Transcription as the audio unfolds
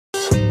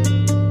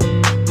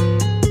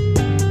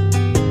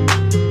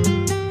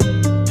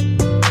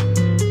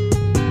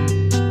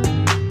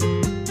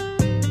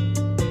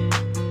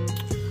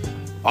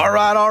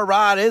All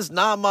right. It's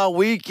Not My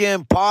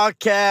Weekend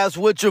podcast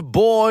with your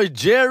boy,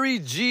 Jerry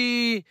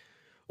G.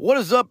 What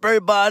is up,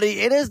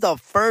 everybody? It is the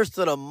first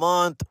of the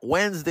month,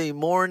 Wednesday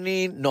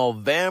morning,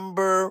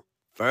 November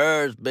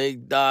 1st,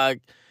 big dog.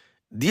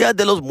 Dia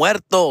de los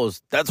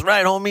Muertos. That's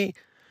right, homie.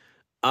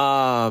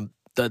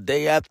 The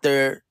day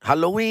after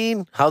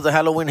Halloween. How's the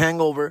Halloween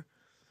hangover?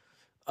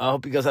 I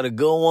hope you guys had a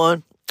good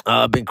one.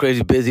 I've been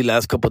crazy busy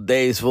last couple of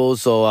days, fool.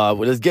 So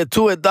let's get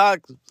to it,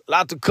 doc. A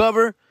lot to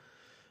cover.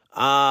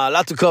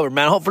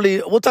 Man.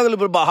 Hopefully, we'll talk a little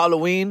bit about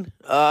Halloween.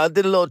 I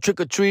did a little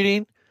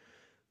trick-or-treating.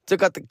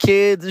 Took out the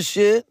kids and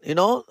shit, you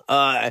know.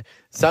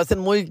 Se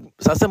hacen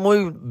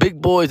muy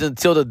big boys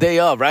until the day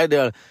of,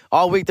 right?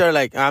 All week they're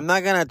like, I'm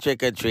not going to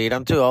trick-or-treat.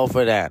 I'm too old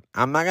for that.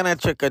 I'm not going to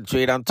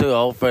trick-or-treat. I'm too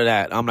old for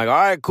that. I'm like, all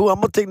right, cool. I'm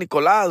going to take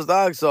Nicolas,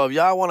 dog. So if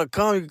y'all want to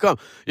come, you can come.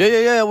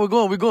 Yeah. We're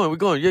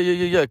going.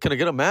 Yeah. Can I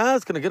get a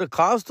mask? Can I get a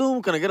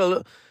costume? Can I get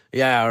a...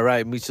 Yeah, all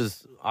right.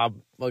 Misha's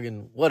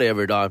fucking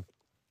whatever, dog.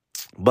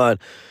 But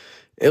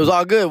it was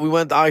all good. We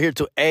went out here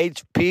to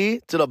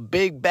HP, to the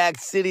big back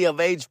city of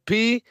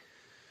HP,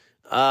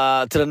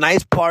 to the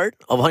nice part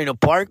of Huntington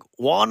Park,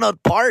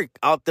 Walnut Park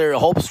out there,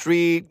 Hope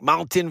Street,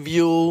 Mountain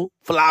View,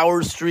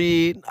 Flower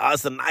Street.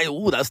 That's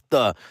that's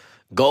the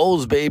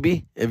goals,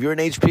 baby. If you're in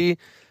HP,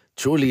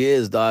 truly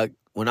is, dog.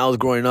 When I was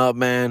growing up,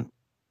 man,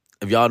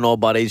 if y'all know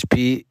about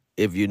HP,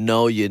 if you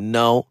know, you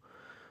know.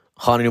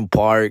 Huntington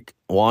Park,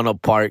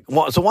 Walnut Park.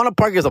 So Walnut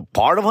Park is a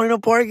part of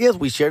Huntington Park, yes.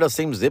 We share the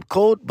same zip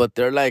code, but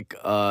they're like,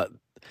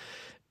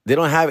 they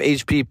don't have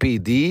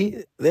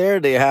HPPD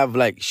there. They have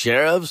like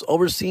sheriffs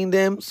overseeing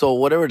them. So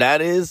whatever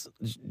that is,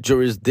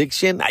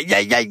 jurisdiction.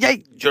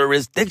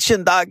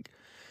 Jurisdiction, dog.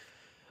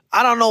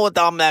 I don't know what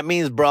that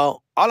means,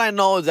 bro. All I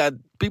know is that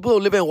people who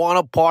live in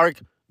Walnut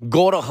Park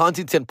go to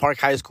Huntington Park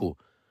High School.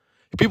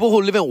 People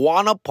who live in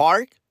Walnut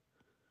Park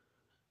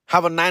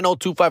have a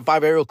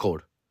 90255 area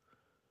code.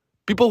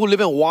 People who live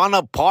in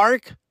Walnut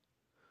Park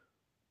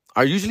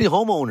are usually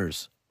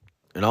homeowners,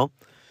 you know?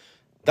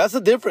 That's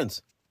the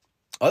difference.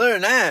 Other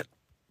than that,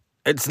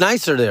 it's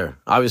nicer there,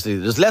 obviously.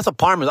 There's less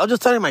apartments. I was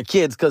just telling my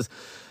kids because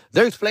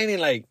they're explaining,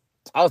 like,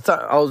 I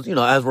was, you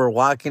know, as we're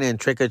walking and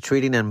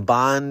trick-or-treating and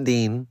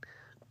bonding,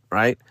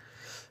 right?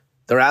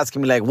 They're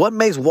asking me, like, what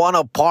makes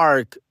Walnut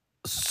Park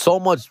so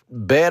much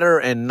better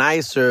and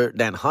nicer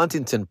than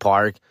Huntington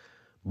Park,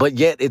 but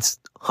yet it's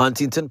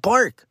Huntington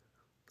Park?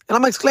 And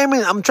I'm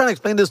trying to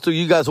explain this to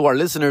you guys who are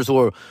listeners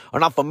who are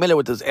not familiar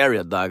with this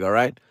area, dog, all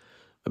right?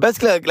 But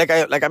basically,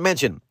 like I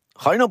mentioned,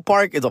 Huntington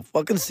Park is a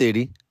fucking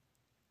city,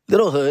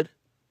 little hood.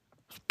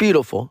 It's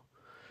beautiful.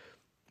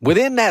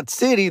 Within that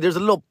city, there's a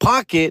little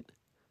pocket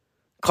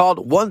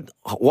called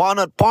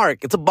Walnut Park.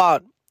 It's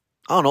about,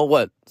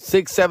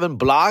 6-7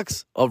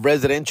 blocks of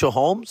residential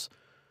homes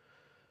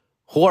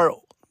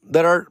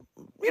that are,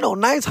 you know,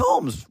 nice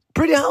homes,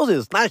 pretty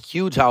houses, not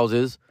huge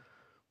houses,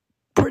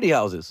 pretty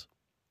houses,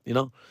 you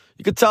know?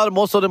 You could tell that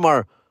most of them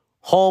are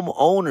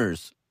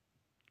homeowners.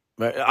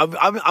 Right?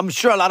 I'm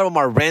sure a lot of them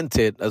are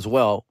rented as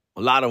well.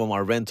 A lot of them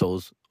are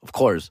rentals, of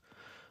course.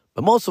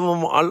 But most of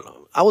them are,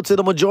 I would say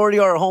the majority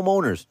are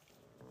homeowners.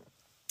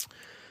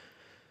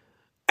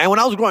 And when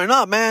I was growing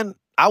up, man,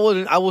 I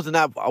wasn't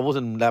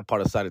in that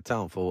part of the side of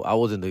town, fool. I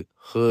was in the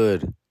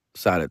hood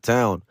side of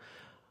town.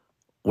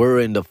 We're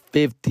in the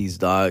 50s,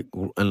 dog.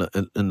 In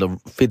the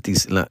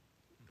 50s.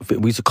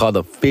 We used to call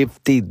the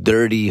 50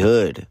 Dirty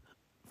Hood.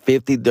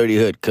 50 Dirty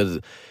Hood, because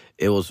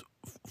it was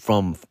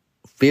from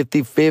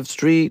 55th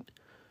Street,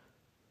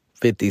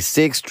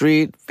 56th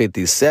Street,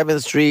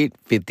 57th Street,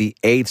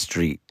 58th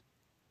Street,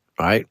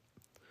 right?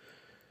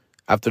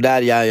 After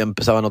that, ya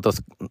empezaban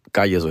otras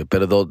calles, güey.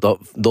 Pero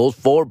those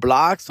 4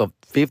 blocks of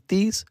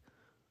 50s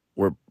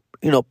were,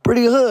 you know,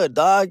 pretty hood,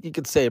 dog. You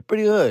could say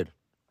pretty hood.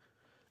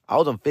 I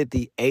was on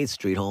 58th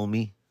Street,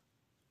 homie.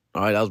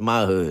 All right, that was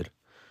my hood.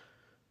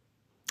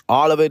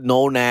 All of it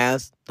known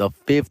as the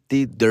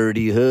 50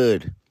 Dirty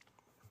Hood.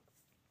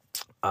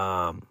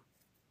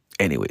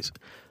 Anyways,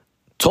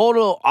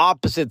 total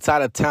opposite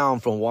side of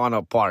town from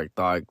Walnut Park,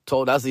 dog.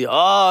 That's the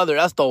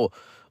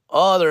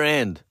other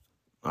end.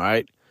 All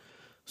right.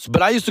 So,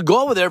 but I used to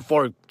go over there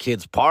for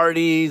kids'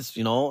 parties,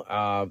 you know.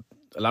 A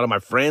lot of my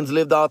friends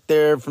lived out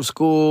there from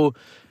school.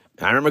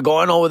 I remember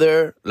going over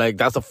there. Like,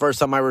 that's the first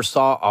time I ever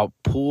saw a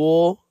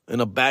pool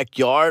in a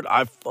backyard.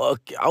 I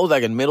was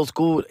like in middle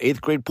school, 8th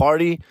grade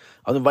party.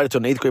 I was invited to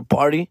an 8th grade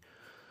party.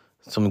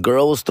 Some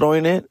girl was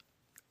throwing it.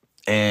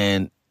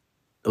 And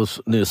it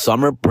was the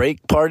summer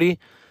break party.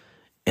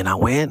 And I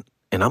went,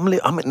 and I'm in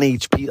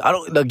HP.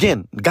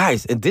 Again,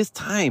 guys, at this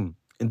time,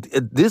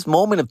 at this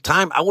moment of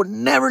time, I would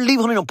never leave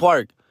Huntington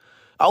Park.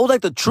 I was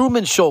like the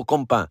Truman Show,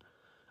 compa.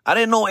 I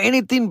didn't know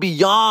anything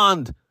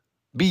beyond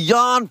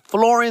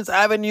Florence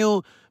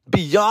Avenue,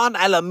 beyond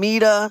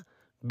Alameda,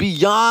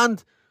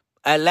 beyond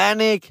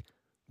Atlantic,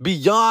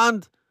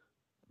 beyond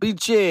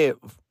pinche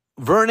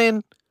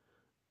Vernon.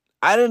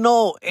 I didn't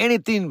know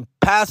anything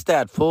past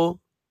that,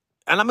 fool.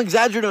 And I'm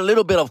exaggerating a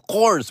little bit, of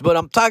course, but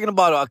I'm talking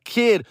about a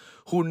kid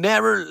who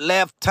never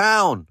left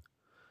town.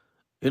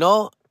 You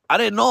know, I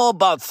didn't know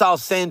about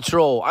South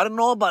Central. I didn't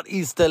know about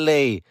East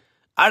LA.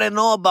 I didn't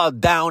know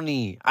about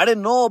Downey. I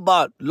didn't know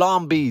about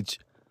Long Beach.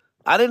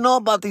 I didn't know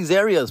about these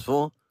areas,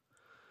 fool.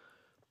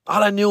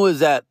 All I knew is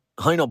that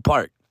Highland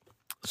Park.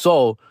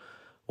 So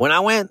when I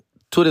went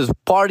to this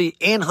party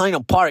in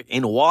Highland Park,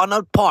 in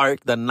Walnut Park,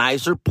 the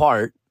nicer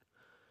part,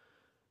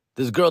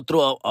 this girl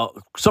threw a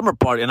summer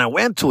party, and I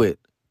went to it.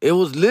 It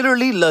was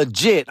literally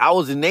legit. I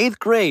was in 8th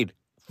grade,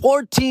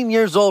 14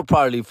 years old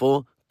probably,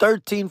 fool.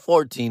 13,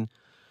 14.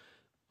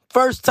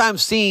 First time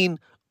seeing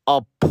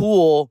a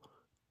pool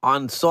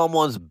on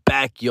someone's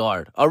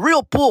backyard. A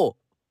real pool.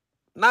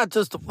 Not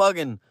just a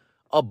fucking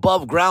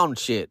above ground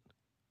shit.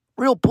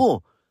 Real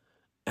pool.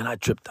 And I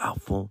tripped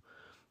out, fool.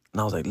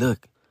 And I was like,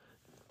 look,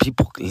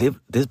 people live,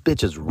 this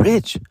bitch is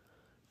rich.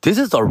 This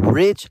is a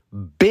rich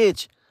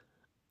bitch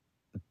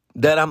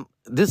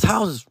this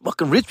house is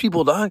fucking rich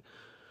people, dog.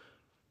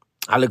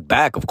 I look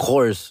back, of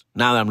course,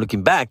 now that I'm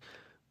looking back,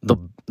 the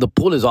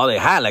pool is all they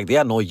had. Like, they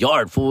had no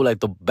yard, fool.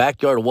 Like, the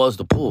backyard was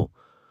the pool.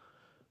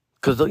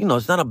 Because,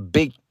 it's not a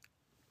big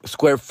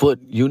square foot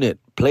unit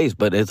place,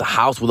 but it's a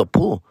house with a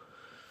pool.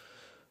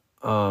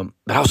 But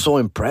I was so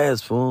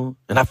impressed, fool.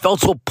 And I felt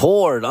so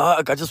poor,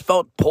 dog. I just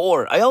felt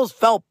poor. I always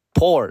felt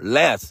poor,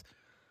 less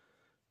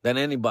than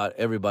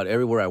everybody,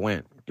 everywhere I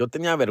went. Yo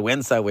tenía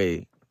vergüenza,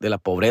 güey, de la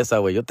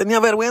pobreza, güey. Yo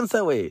tenía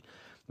vergüenza, güey.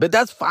 But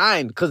that's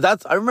fine, because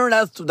I remember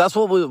that's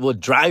what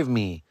would drive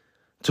me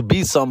to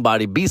be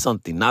somebody, be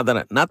something. Not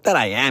that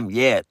I am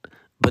yet,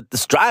 but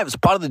this drive is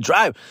part of the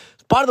drive.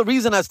 It's part of the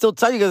reason I still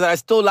tell you guys that I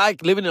still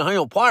like living in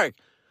Highland Park.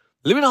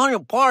 Living in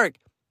Highland Park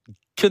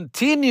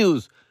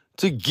continues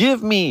to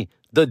give me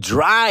the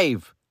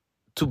drive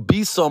to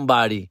be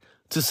somebody,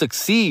 to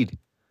succeed.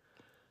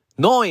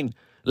 Knowing,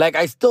 like,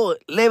 I still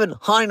live in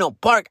Highland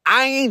Park.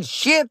 I ain't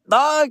shit,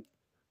 dog.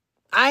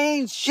 I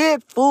ain't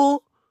shit,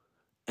 fool.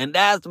 And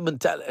that's the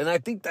mentality. And I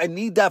think I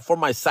need that for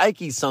my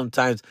psyche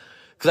sometimes,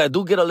 because I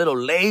do get a little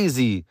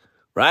lazy,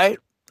 right?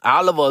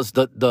 All of us,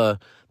 the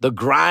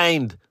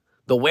grind,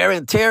 the wear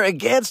and tear, it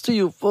gets to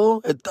you,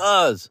 fool. It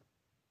does,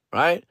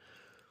 right?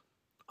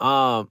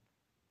 And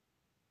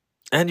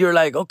you're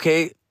like,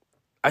 okay,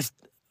 I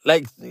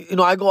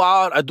go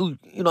out, I do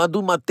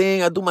my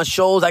thing, I do my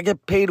shows, I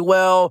get paid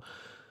well,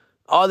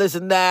 all this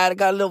and that. I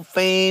got a little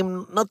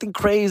fame, nothing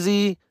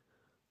crazy.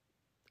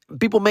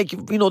 People make you,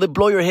 they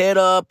blow your head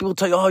up. People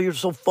tell you, oh, you're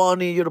so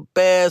funny, you're the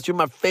best, you're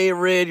my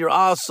favorite, you're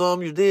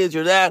awesome, you're this,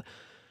 you're that.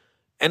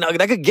 And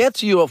that could get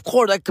to you, of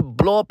course, that could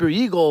blow up your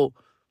ego.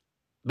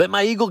 But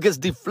my ego gets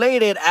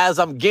deflated as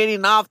I'm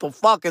getting off the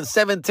fucking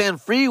 710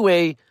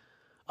 freeway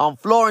on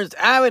Florence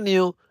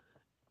Avenue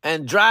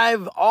and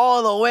drive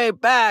all the way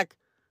back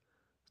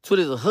to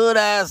this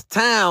hood-ass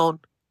town,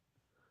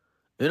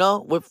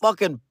 with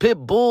fucking pit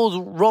bulls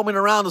roaming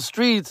around the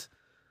streets,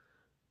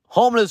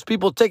 homeless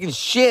people taking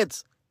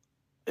shits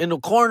in the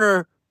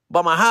corner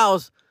by my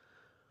house.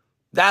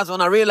 That's when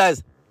I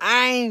realized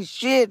I ain't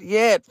shit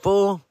yet,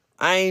 fool.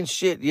 I ain't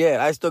shit yet.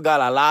 I still got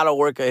a lot of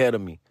work ahead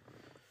of me.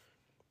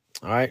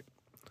 All right?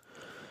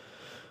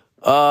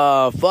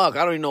 Fuck,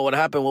 I don't even know what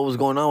happened, what was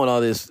going on with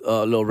all this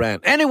little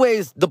rant.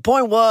 Anyways, the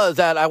point was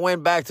that I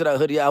went back to that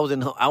hoodie. I was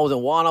in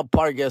Walnut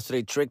Park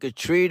yesterday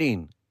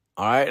trick-or-treating.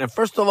 All right? And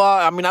first of all,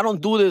 I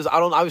don't do this. I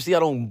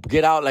don't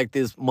get out like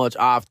this much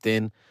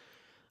often.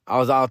 I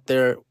was out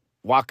there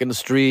walking the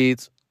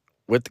streets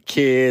with the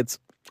kids,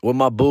 with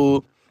my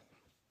boo.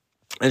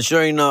 And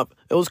sure enough,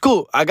 it was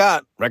cool. I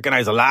got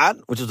recognized a lot,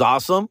 which is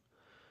awesome.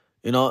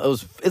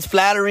 It's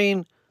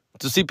flattering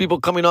to see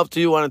people coming up to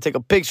you, want to take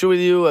a picture with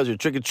you as you're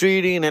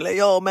trick-or-treating. And like,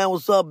 yo, man,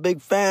 what's up?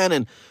 Big fan.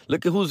 And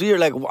look at who's here.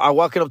 Like, I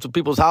walking up to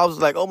people's houses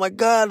like, oh, my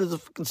God, there's a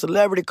fucking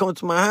celebrity coming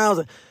to my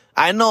house.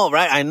 I know,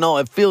 right? I know.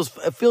 It feels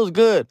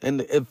good.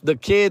 And if the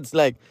kids,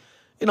 like,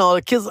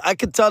 the kids, I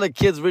can tell the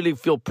kids really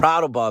feel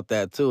proud about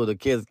that, too. The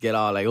kids get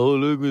all like, oh,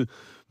 look,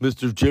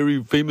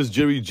 Mr. famous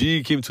Jerry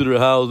G came to their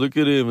house. Look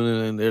at him.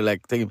 And they're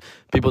like,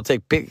 people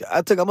take pics.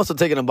 I must have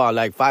taken about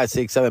like 5,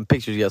 6, 7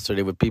 pictures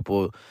yesterday with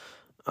people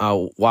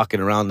walking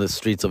around the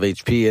streets of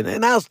HP.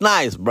 And that's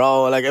nice,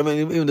 bro. Like,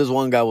 even this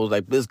one guy was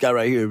like, this guy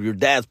right here, your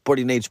dad's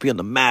putting HP on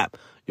the map.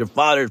 Your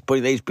father's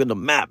putting HP on the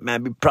map,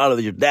 man. Be proud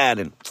of your dad.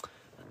 And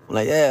I'm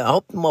like, yeah, I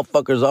hope the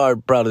motherfuckers are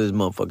proud of this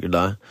motherfucker,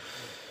 dog.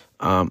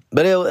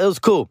 But it was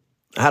cool.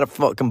 I had a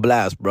fucking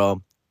blast,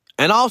 bro.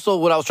 And also,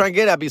 what I was trying to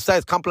get at,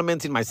 besides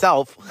complimenting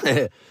myself,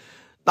 I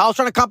was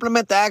trying to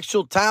compliment the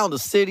actual town, the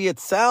city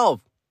itself.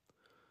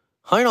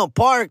 Highland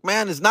Park,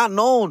 man, is not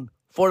known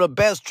for the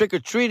best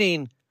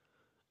trick-or-treating,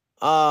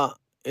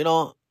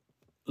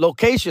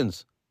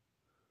 locations,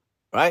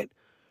 right?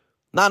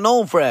 Not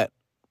known for that.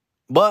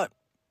 But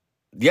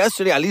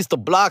yesterday, at least the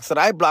blocks that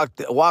I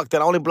walked, I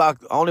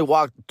only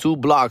walked 2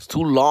 blocks, 2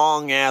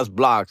 long-ass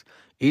blocks.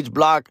 Each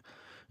block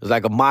is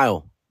like a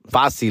mile,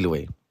 fácil,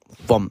 way.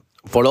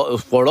 For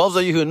those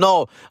of you who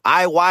know,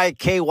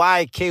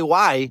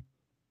 IYKYKY,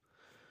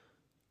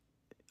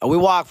 we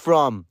walk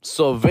from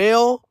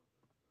Seville,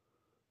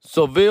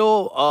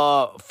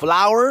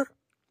 Flower,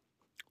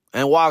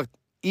 and walked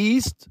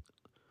east,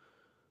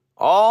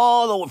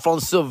 from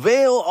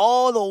Seville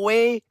all the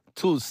way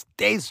to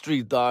State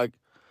Street, dog.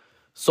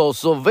 So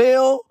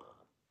Seville,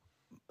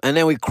 And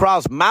then we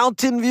cross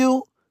Mountain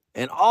View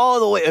and all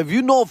the way. If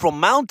you know from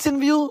Mountain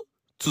View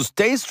to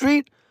State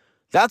Street,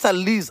 that's at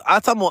least,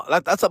 that's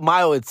a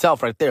mile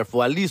itself right there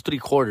for at least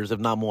 3/4, if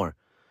not more.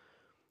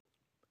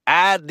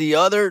 Add the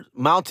other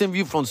Mountain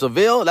View from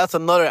Seville, that's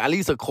another at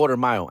least a 1/4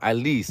 mile, at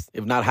least,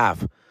 if not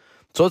half.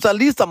 So it's at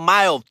least a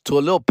mile to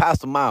a little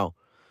past a mile.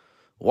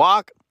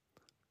 Walk,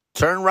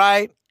 turn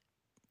right,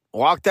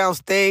 walk down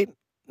State,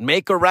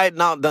 make a right.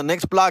 Now the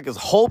next block is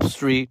Hope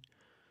Street.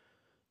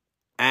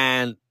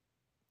 And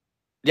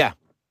yeah,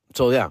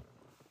 so yeah.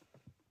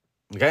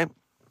 Okay.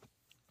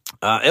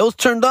 It was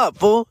turned up,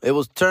 fool. It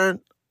was turned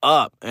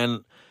up.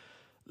 And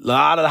a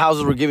lot of the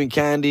houses were giving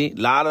candy.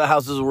 A lot of the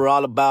houses were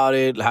all about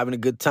it, having a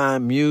good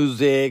time,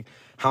 music,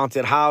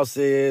 haunted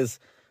houses.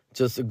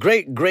 Just a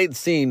great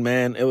scene,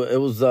 man. It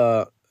was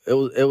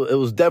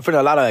definitely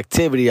a lot of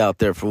activity out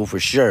there, fool, for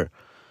sure.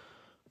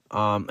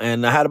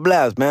 And I had a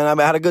blast, man.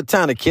 I had a good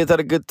time. The kids had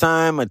a good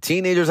time. My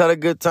teenagers had a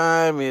good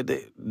time.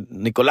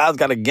 Nicolas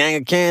got a gang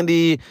of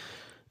candy.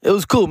 It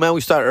was cool, man.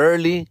 We started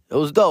early. It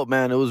was dope,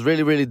 man. It was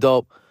really, really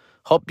dope.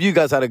 Hope you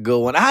guys had a good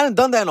one. I hadn't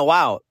done that in a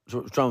while.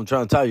 I'm trying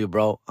to tell you,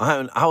 bro.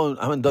 I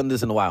haven't done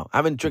this in a while. I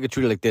haven't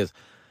trick-or-treated like this.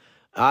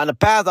 In the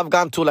past, I've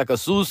gone to like a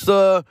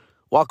Sousa,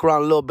 walk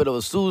around a little bit of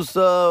a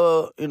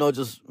Sousa,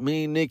 just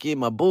me, Nikki,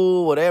 my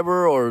boo,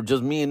 whatever, or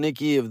just me and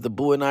Nikki if the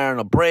boo and I are on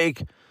a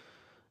break,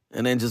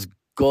 and then just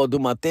go do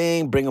my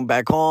thing, bring them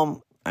back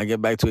home. I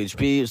get back to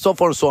HP, so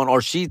forth and so on.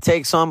 Or she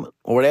takes some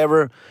or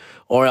whatever.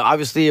 Or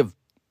obviously if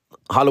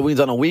Halloween's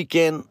on a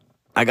weekend,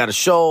 I got a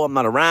show, I'm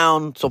not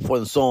around, so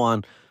forth and so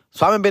on.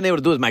 So I haven't been able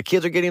to do this. My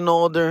kids are getting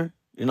older.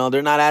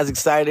 They're not as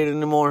excited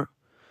anymore.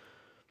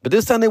 But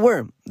this time they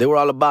were. They were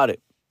all about it.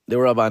 They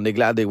were all about it. They're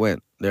glad they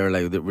went. They were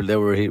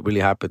really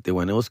happy they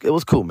went. It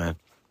was cool, man.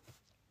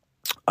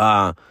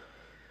 Yeah.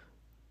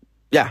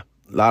 A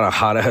lot of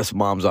hot-ass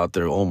moms out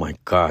there. Oh, my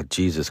God.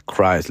 Jesus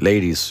Christ.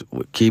 Ladies,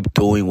 keep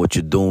doing what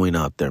you're doing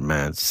out there,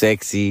 man.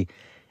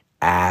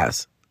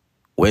 Sexy-ass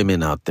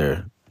women out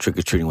there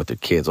trick-or-treating with their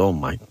kids. Oh,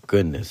 my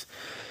goodness.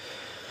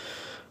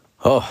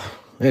 Oh,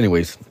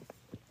 anyways.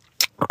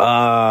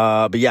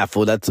 But yeah,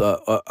 fool, that's, I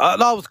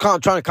was trying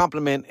to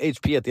compliment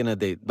HP at the end of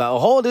the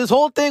day. This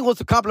whole thing was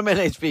to compliment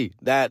HP.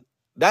 That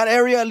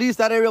area, at least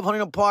that area of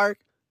Huntington Park,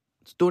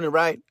 it's doing it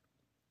right.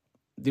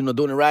 Doing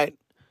it right.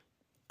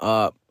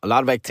 A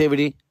lot of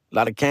activity, a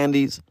lot of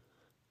candies,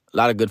 a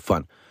lot of good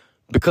fun.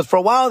 Because for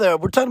a while there,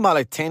 we're talking about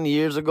like 10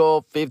 years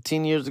ago,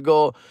 15 years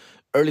ago,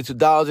 early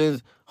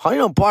 2000s,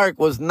 Huntington Park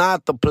was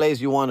not the place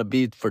you want to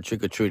be for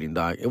trick-or-treating,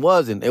 dog. It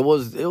wasn't. It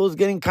was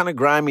getting kind of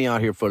grimy out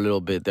here for a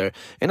little bit there.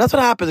 And that's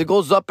what happens. It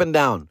goes up and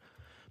down.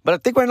 But I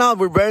think right now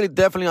we're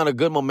definitely on a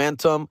good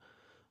momentum.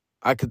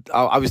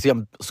 Obviously,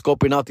 I'm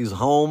scoping out these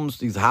homes,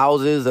 these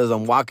houses as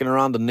I'm walking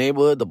around the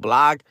neighborhood, the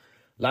block.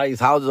 A lot of these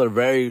houses are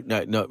very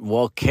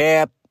well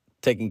kept,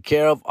 taken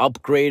care of,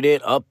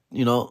 upgraded,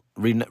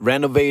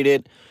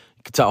 renovated.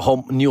 You can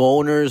tell new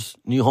homeowners,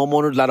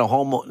 a lot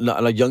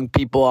of young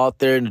people out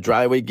there in the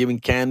driveway giving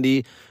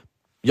candy.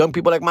 Young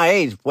people like my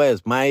age,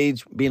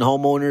 being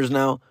homeowners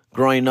now,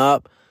 growing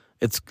up.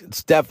 It's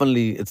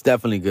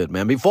definitely good,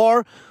 man.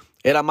 Before,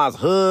 era más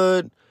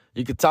hood.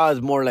 You could tell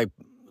it's more like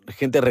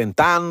gente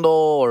rentando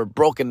or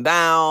broken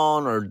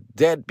down or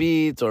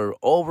deadbeats or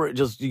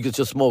you could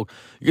just smoke.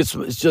 It's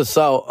just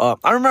so.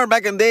 I remember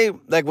back in the day,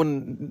 like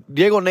when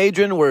Diego and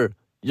Adrian were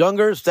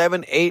younger,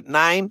 7, 8,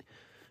 9,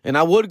 and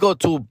I would go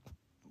to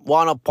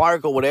Wanna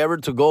Park or whatever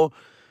to go.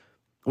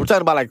 We're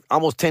talking about like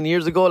almost 10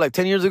 years ago,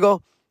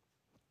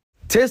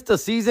 Tis the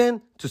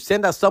season to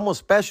send out someone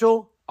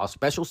special, a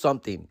special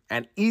something.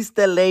 And East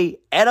LA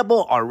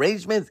Edible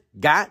Arrangements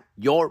got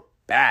your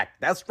back.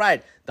 That's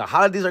right. The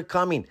holidays are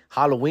coming.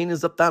 Halloween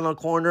is up down the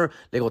corner.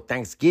 Luego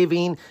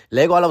Thanksgiving.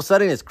 Luego all of a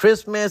sudden it's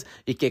Christmas.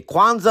 Y que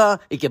Kwanzaa.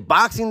 Y que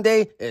Boxing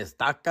Day.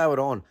 Está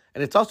cabrón.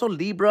 And it's also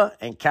Libra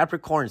and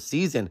Capricorn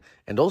season.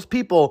 And those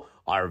people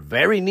are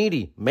very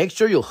needy. Make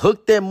sure you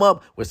hook them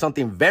up with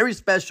something very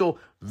special,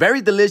 very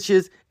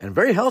delicious, and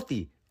very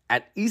healthy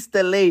at East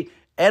LA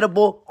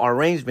Edible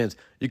Arrangements.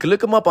 You can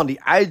look them up on the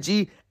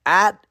IG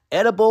at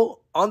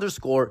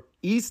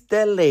edible_East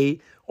LA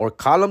or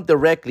call them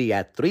directly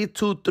at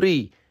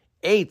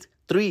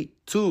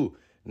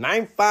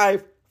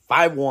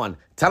 323-832-9551.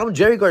 Tell them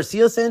Jerry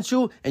Garcia sent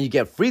you and you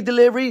get free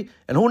delivery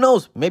and who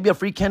knows, maybe a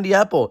free candy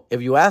apple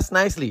if you ask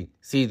nicely.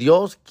 Si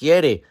Dios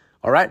quiere.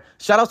 All right.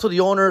 Shout out to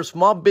the owner,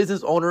 small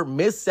business owner,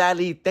 Miss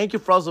Sally. Thank you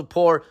for all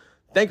support.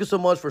 Thank you so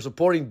much for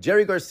supporting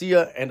Jerry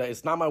Garcia and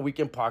It's Not My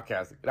Weekend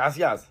podcast.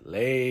 Gracias.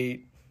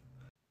 Late.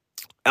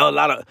 A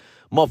lot of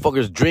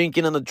motherfuckers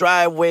drinking in the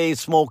driveway,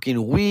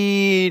 smoking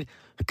weed,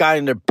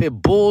 guiding their pit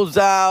bulls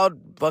out,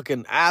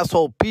 fucking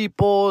asshole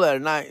people that are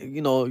not,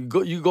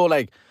 you go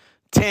like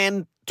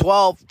 10,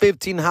 12,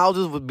 15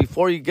 houses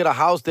before you get a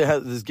house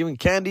that is giving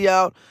candy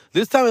out.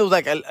 This time it was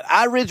like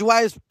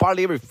average-wise,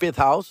 probably every fifth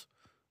house.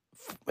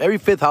 Every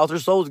fifth house or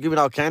so is giving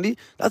out candy.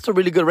 That's a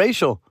really good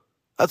ratio.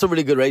 There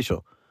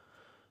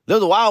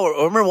was a while,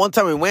 I remember one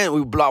time we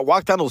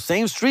walked down those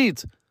same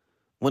streets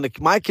when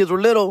my kids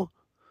were little.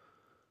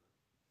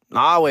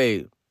 Nah,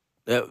 wait.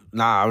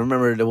 Nah, I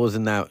remember it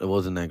wasn't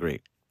that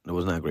great. It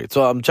was not great.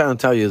 So I'm trying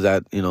to tell you is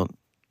that,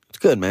 it's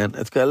good, man.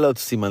 It's good. I love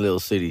to see my little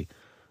city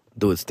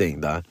do its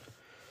thing, dog.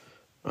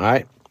 All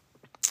right.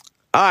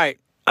 All right.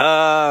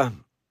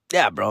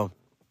 Yeah, bro.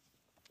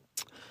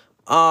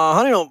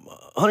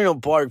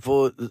 Huntington Park,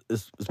 fool,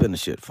 it's been the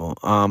shit, fool.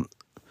 I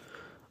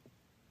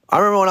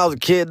remember when I was a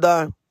kid,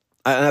 dog,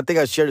 and I think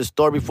I shared this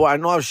story before. I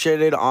know I've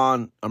shared it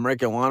on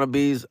American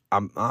Wannabes.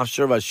 I'm not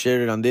sure if I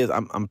shared it on this.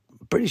 I'm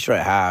pretty sure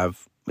I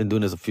have. Been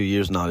doing this a few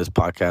years now, this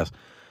podcast.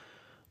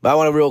 But I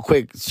want to real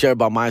quick share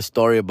about my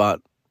story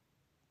about,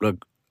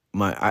 look,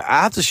 I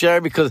have to share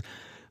it because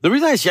the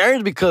reason I share it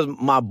is because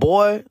my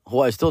boy,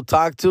 who I still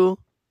talk to,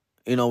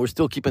 we're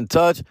still keeping in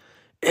touch.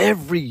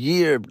 Every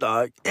year,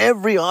 dog,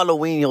 every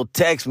Halloween, he'll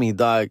text me,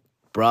 dog,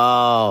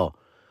 bro,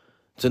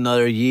 it's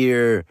another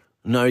year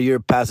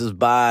passes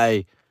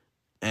by,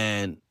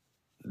 and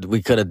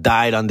we could have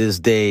died on this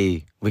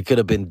day. We could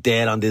have been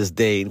dead on this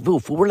day.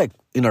 We're like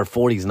in our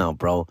 40s now,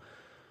 bro.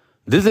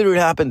 This literally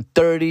happened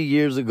 30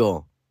 years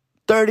ago.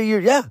 30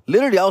 years, yeah,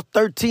 literally, I was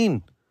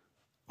 13.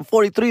 I'm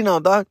 43 now,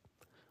 dog.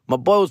 My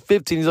boy was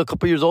 15. He's a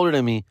couple years older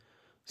than me.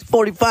 He's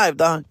 45,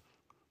 dog.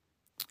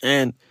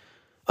 And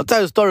I'll tell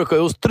you a story. It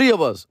was three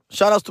of us.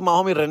 Shout outs to my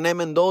homie Rene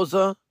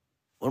Mendoza,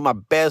 one of my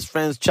best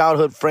friends,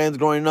 childhood friends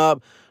growing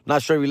up.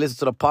 Not sure if he listens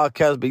to the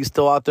podcast, but he's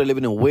still out there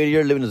living in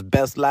Whittier, living his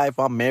best life.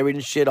 I'm married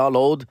and shit, all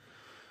old,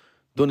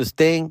 doing his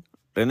thing.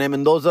 Rene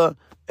Mendoza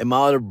and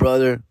my other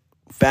brother,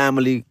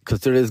 family,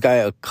 consider this guy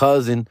a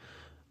cousin,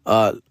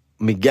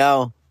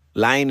 Miguel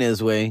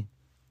Lainez way.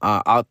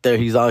 Out there,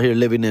 he's out here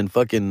living in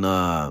fucking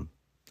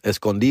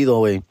Escondido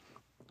way,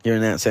 here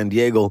in San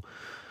Diego.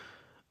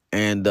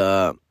 And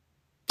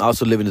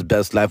also living his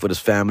best life with his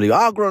family.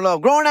 All grown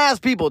up, grown-ass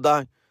people,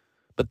 dog.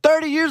 But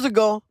 30 years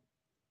ago,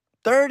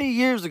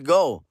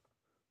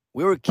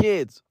 we were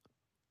kids.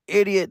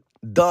 Idiot,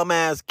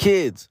 dumbass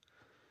kids.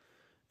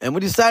 And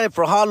we decided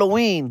for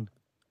Halloween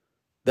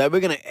that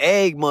we're going to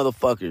egg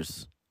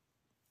motherfuckers.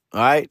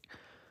 All right?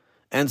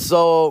 And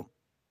so,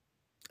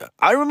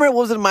 I remember it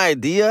wasn't my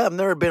idea. I've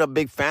never been a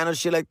big fan of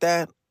shit like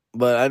that.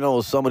 But I know it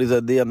was somebody's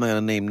idea. I'm not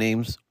going to name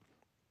names.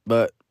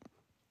 But,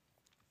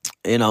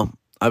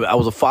 I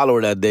was a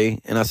follower that day.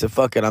 And I said,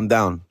 fuck it, I'm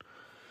down.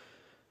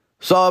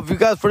 So if you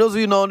guys, for those of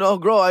you who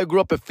know, I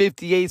grew up at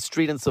 58th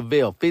Street in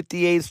Seville.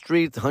 58th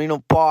Street,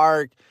 Huntington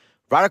Park.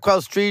 Right across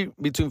the street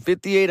between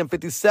 58 and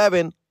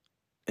 57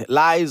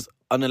 lies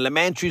an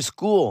elementary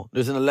school.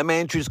 There's an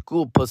elementary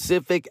school,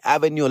 Pacific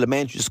Avenue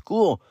Elementary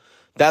School.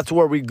 That's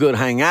where we could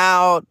hang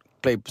out,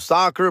 play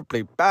soccer,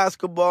 play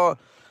basketball,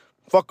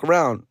 fuck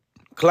around,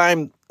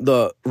 climb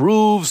the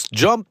roofs,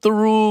 jump the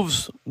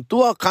roofs,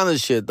 do all kinds of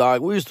shit,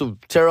 dog. We used to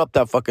tear up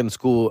that fucking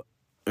school,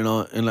 in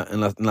la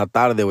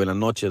tarde, in la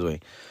noche, güey.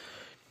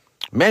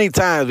 Many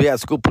times we had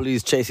school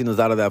police chasing us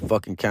out of that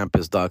fucking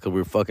campus, dog, because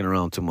we were fucking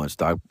around too much,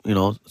 dog.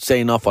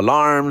 Setting off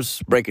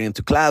alarms, breaking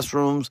into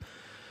classrooms.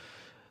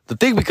 The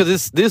thing,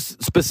 because this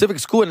specific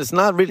school, and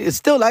it's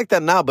still like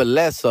that now, but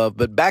less of.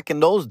 But back in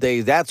those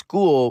days, that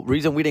school,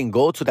 reason we didn't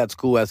go to that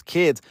school as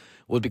kids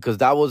was because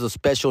that was a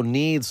special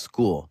needs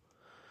school.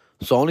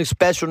 So only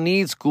special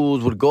needs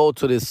schools would go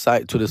to this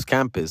site, to this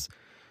campus.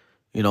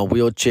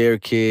 Wheelchair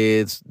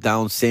kids,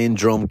 Down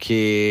syndrome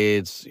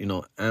kids,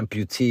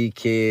 amputee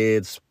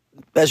kids,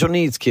 special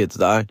needs kids,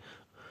 dog.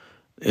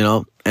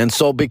 And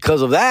so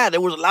because of that,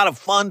 there was a lot of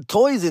fun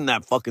toys in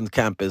that fucking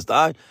campus,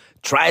 dog.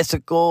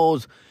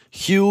 Tricycles,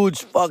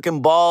 huge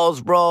fucking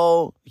balls,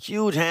 bro.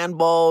 Huge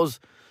handballs.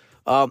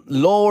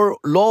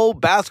 Low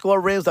basketball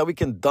rims that we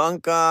can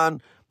dunk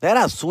on. They had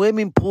a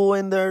swimming pool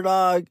in there,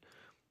 dog.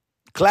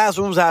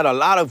 Classrooms had a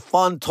lot of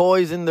fun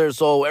toys in there.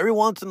 So every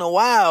once in a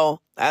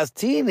while, as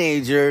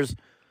teenagers,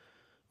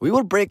 we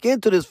would break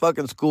into this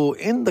fucking school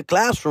in the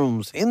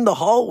classrooms, in the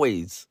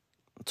hallways,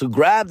 to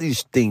grab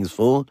these things,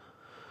 fool.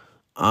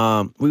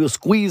 We would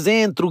squeeze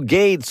in through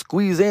gates,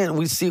 we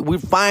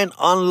find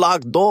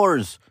unlocked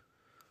doors.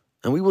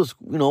 And we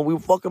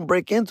would fucking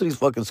break into these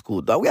fucking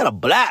schools, dog. We had a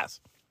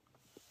blast.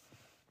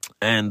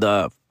 And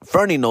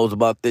Fernie knows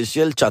about this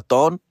shit.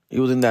 Chaton, he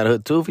was in that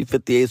hood too. He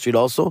 58th Street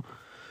also.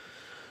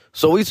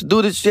 So we used to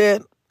do this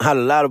shit. Had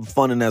a lot of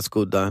fun in that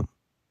school, dog.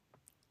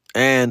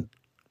 And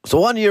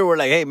so one year we're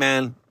like, hey,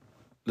 man,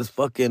 let's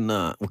fucking,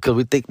 because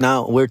we think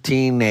now we're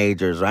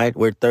teenagers, right?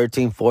 We're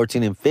 13,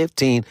 14, and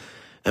 15.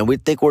 And we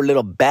think we're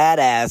little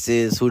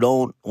badasses who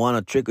don't want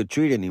to trick or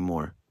treat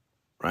anymore,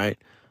 right?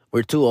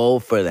 We're too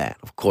old for that,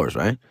 of course,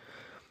 right?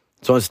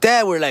 So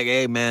instead, we're like,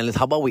 hey, man,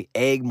 how about we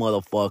egg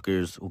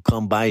motherfuckers who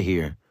come by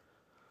here?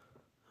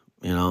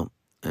 And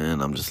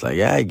I'm just like,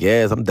 yeah, I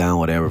guess. I'm down,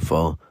 whatever,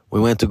 fool. We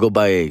went to go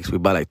buy eggs. We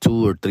bought like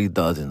 2 or 3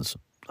 dozens.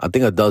 I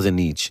think a dozen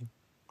each.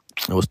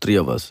 It was 3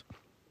 of us.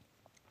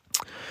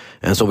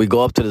 And so we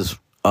go up to this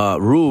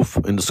roof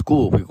in the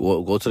school. We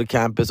go to the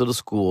campus of the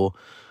school.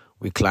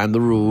 We climb the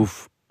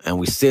roof. And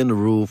we sit in the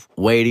roof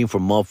waiting for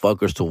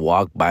motherfuckers to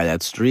walk by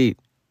that street,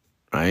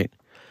 right?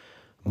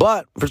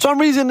 But for some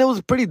reason, it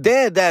was pretty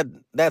dead,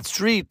 that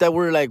street that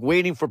we're like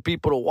waiting for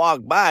people to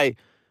walk by.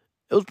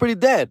 It was pretty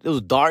dead. It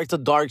was dark. It's a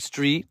dark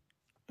street.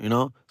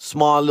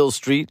 small little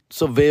street,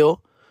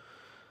 Seville.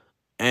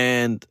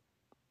 And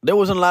there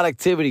wasn't a lot of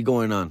activity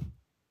going on.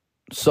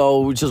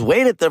 So we just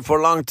waited there for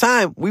a long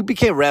time. We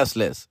became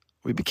restless.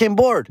 We became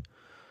bored.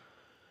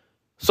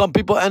 Some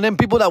people, and then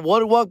people that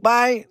would walk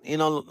by,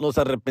 nos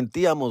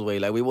arrepentíamos, güey.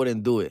 Like, we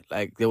wouldn't do it.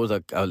 Like, there was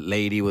a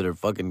lady with her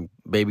fucking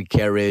baby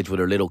carriage with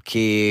her little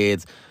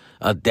kids,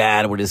 a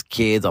dad with his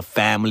kids, a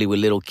family with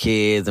little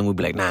kids, and we'd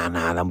be like, nah,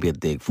 don't be a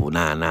dick, fool.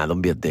 Nah,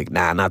 don't be a dick.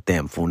 Nah, not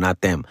them, fool,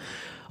 not them.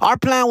 Our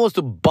plan was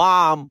to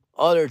bomb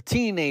other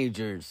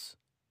teenagers,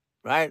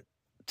 right?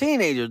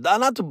 Teenagers,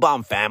 not to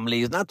bomb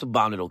families, not to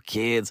bomb little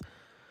kids.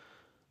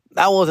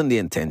 That wasn't the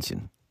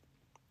intention,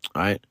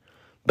 all right?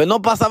 But no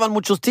pasaban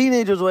muchos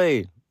teenagers,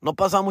 güey. No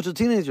pasaban muchos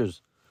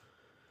teenagers.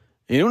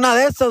 En una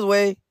de estas,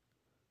 güey,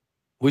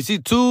 we see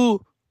two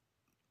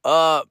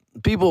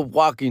people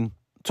walking,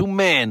 two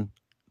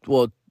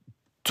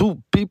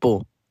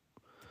people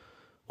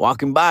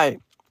walking by,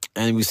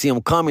 and we see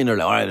them coming. They're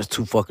like, all right, there's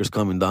two fuckers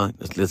coming, dog.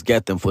 Let's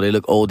get them, for they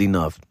look old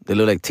enough. They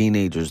look like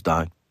teenagers,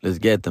 dog. Let's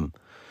get them.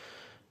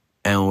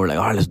 And we're like,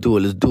 all right, let's do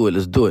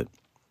it.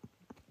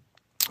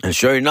 And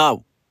sure enough,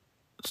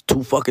 it's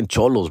two fucking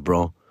cholos,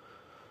 bro.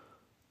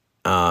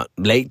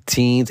 Late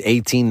teens,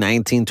 18,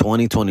 19,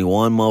 20,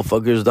 21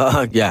 motherfuckers,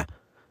 dog. Yeah.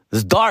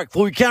 It's dark,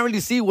 fool. We can't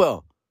really see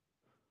well.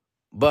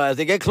 But as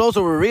they get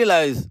closer, we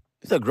realize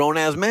he's a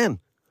grown-ass man.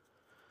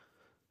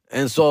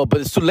 And so,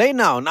 but it's too late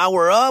now. Now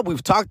we're up. We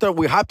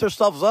hyped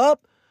ourselves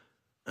up.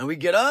 And we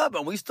get up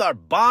and we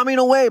start bombing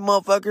away,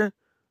 motherfucker.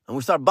 And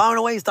we start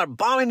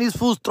bombing these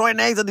fools, throwing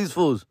eggs at these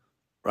fools.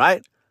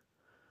 Right?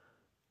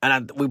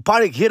 And we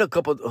probably hit a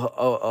couple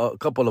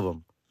of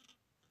them.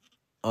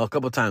 A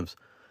couple times.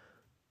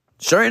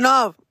 Sure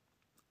enough,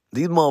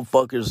 these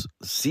motherfuckers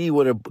see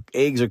where their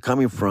eggs are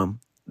coming from.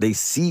 They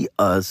see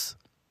us.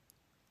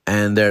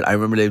 And I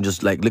remember them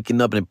just like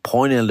looking up and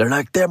pointing. And they're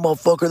like, there,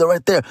 motherfucker. They're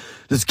right there.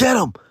 Let's get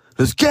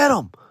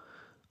them.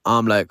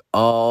 I'm like,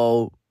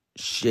 oh,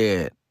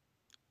 shit.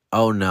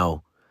 Oh,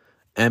 no.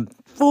 And,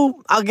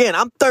 fool, again,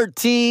 I'm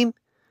 13.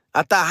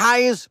 At the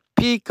highest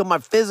peak of my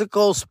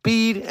physical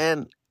speed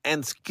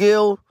and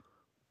skill,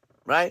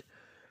 right?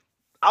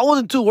 I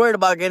wasn't too worried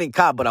about getting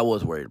caught, but I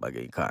was worried about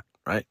getting caught,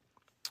 right?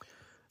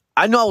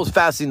 I know I was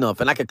fast enough,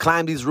 and I could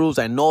climb these roofs.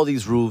 I know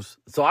these roofs.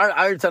 So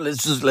I tell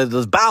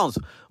let's bounce.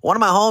 One of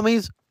my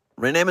homies,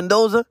 Rene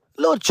Mendoza,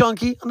 a little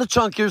chunky, on the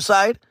chunkier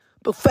side,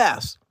 but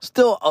fast.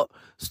 Still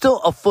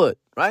a foot,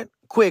 right?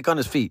 Quick on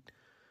his feet.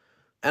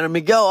 And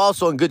Miguel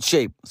also in good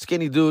shape.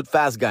 Skinny dude,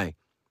 fast guy.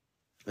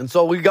 And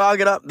so we all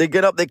get up, they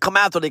come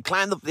out, so they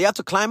have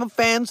to climb the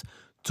fence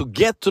to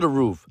get to the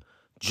roof.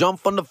 Jump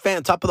from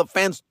the top of the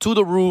fence to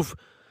the roof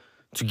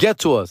to get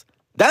to us.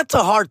 That's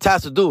a hard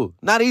task to do.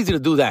 Not easy to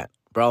do that,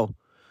 bro.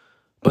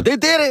 But they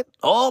did it.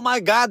 Oh,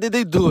 my God, did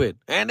they do it.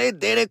 And they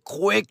did it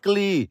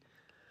quickly.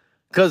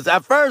 Because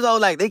at first I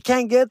was like, they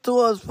can't get to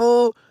us,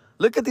 fool.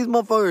 Look at these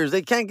motherfuckers.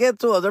 They can't get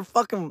to us.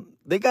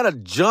 They got to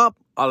jump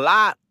a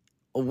lot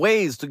of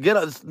ways to get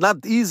us. It's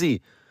not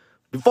easy.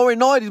 Before we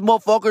know it, these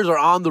motherfuckers are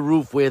on the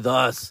roof with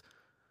us.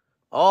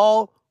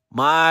 Oh,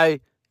 my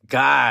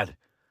God.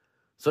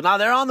 So now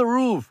they're on the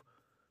roof,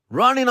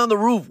 running on the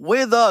roof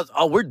with us.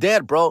 Oh, we're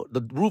dead, bro.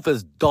 The roof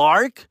is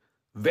dark.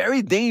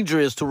 Very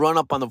dangerous to run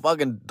up on the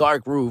fucking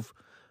dark roof.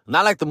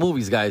 Not like the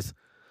movies, guys.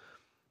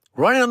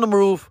 Running on the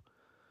roof.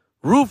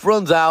 Roof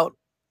runs out.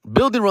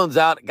 Building runs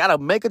out. Got to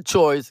make a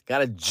choice. Got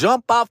to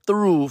jump off the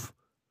roof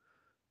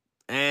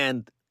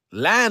and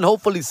land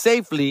hopefully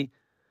safely,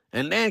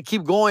 and then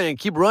keep going and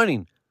keep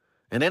running.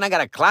 And then I got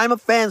to climb a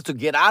fence to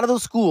get out of the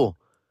school.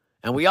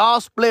 And we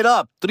all split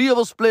up. 3 of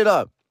us split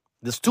up.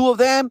 There's 2 of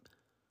them,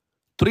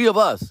 3 of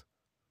us.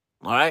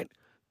 All right?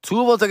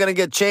 2 of us are going to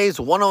get chased.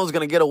 1 of us is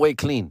going to get away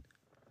clean.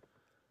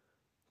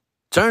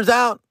 Turns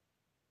out,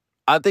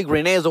 I think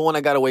Rene is the one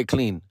that got away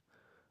clean.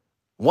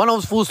 One of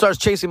those fools starts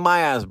chasing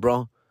my ass,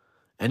 bro.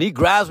 And he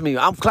grabs me.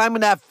 I'm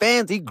climbing that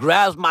fence. He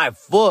grabs my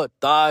foot,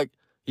 dog.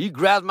 He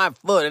grabs my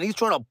foot, and he's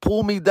trying to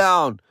pull me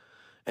down.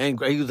 And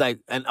he was like,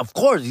 and of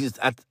course, he's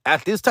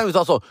at this time, he's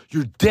also,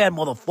 you're dead,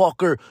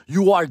 motherfucker.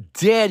 You are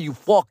dead, you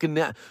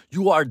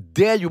are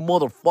dead, you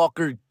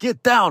motherfucker.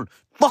 Get down.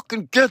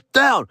 Fucking get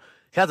down.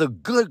 He has a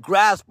good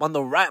grasp on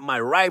my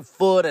right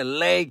foot and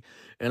leg.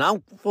 And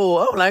I'm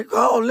like,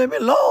 oh, leave me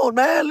alone,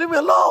 man. Leave me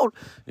alone.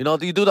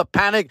 You do the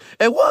panic.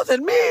 It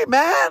wasn't me,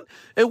 man.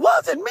 It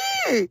wasn't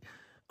me.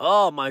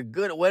 Oh, my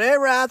goodness.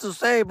 Whatever I have to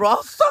say, bro,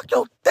 I'll suck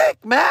your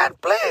dick, man.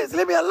 Please,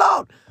 leave me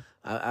alone.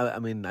 I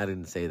mean, I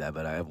didn't say that,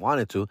 but I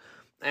wanted to.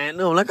 And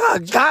I'm like, oh,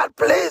 God,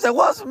 please, it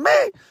wasn't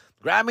me.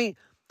 Grab me.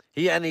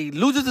 He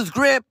loses his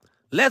grip,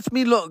 lets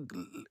me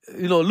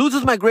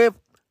loses my grip.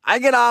 I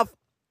get off.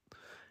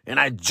 And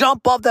I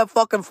jump off that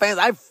fucking fence.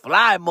 I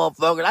fly,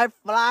 motherfucker. I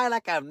fly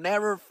like I've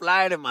never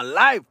flied in my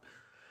life.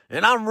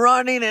 And I'm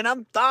running and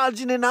I'm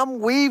dodging and I'm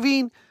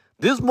weaving.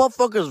 This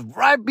motherfucker's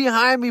right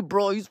behind me,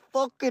 bro. He's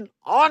fucking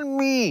on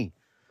me.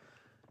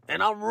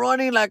 And I'm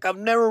running like I've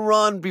never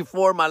run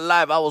before in my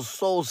life. I was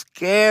so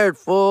scared,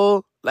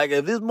 fool. Like,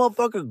 if this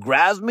motherfucker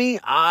grabs me,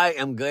 I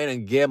am going to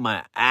get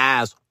my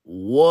ass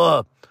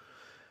whooped.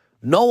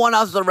 No one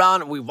else is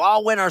around. We've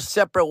all went our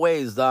separate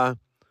ways, dog.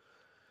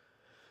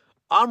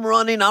 I'm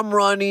running.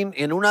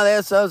 In una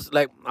de esas,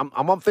 like, I'm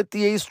on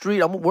 58th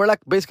Street. We're like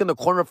basically in the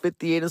corner of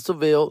 58 and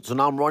Seville. So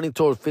now I'm running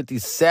towards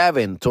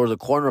 57, towards the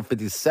corner of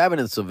 57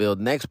 and Seville,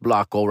 next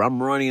block over.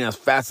 I'm running as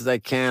fast as I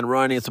can,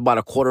 running. It's about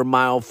a quarter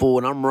mile, fool,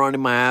 and I'm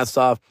running my ass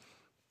off.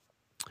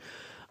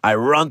 I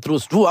run through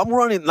the street.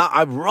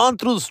 I run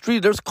through the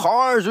street. There's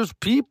cars. There's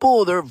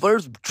people.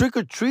 There's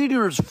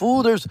trick-or-treaters,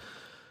 fool. There's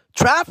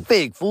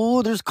traffic,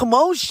 fool. There's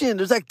commotion.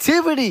 There's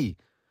activity.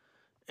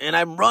 And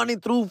I'm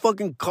running through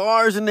fucking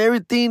cars and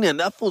everything,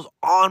 and that fool's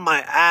on my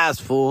ass,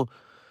 fool.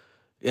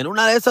 And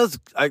una de esas,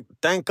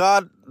 thank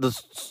God,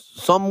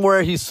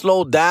 somewhere he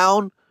slowed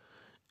down,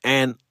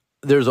 and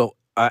there's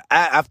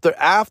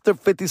after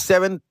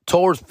 57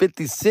 towards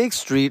 56th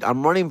Street,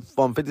 I'm running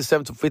from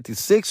 57 to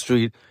 56th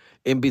Street.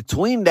 In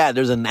between that,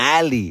 there's an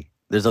alley.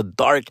 There's a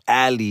dark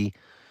alley,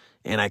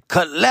 and I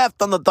cut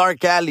left on the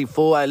dark alley,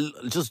 fool. I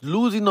just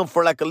losing them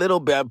for like a little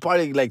bit,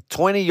 probably like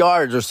 20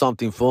 yards or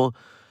something, fool.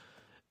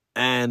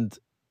 And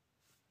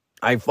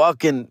I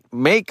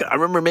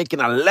remember making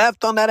a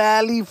left on that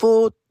alley,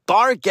 fool.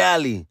 Dark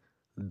alley,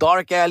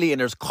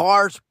 and there's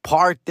cars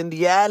parked in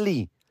the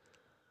alley,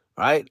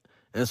 right?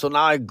 And so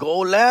now I go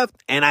left,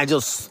 and I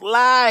just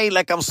slide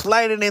like I'm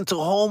sliding into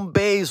home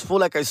base, fool.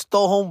 Like I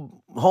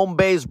stole home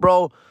base,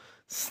 bro.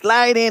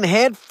 Slide in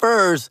head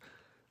first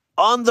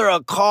under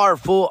a car,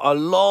 fool. A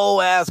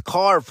low-ass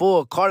car, fool.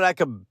 A car that I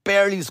could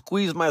barely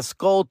squeeze my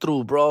skull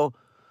through, bro.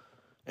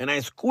 And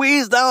I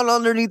squeezed down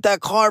underneath that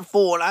car,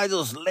 fool, and I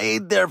just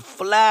laid there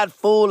flat,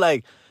 fool,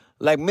 like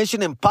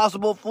Mission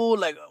Impossible, fool,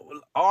 like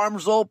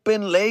arms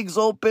open, legs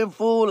open,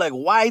 fool, like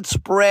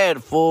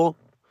widespread, fool.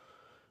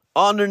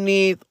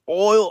 Underneath,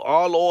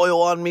 all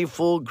oil on me,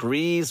 fool,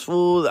 grease,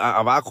 fool,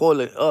 abajo,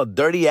 like,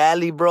 dirty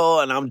alley,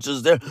 bro, and I'm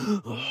just there,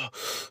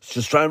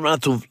 just trying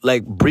not to,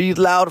 like, breathe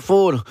loud,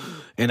 fool,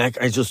 and I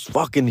just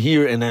fucking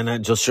hear, and then I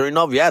just, sure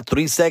enough,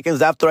 3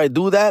 seconds after I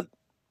do that,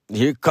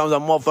 here comes a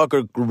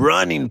motherfucker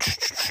running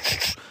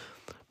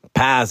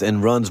past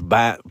and runs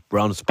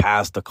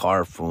past the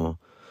car, fool.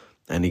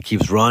 And he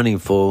keeps running,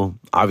 fool,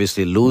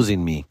 obviously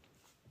losing me.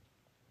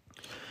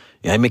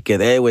 Y ahí me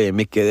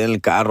quedé en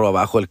el carro,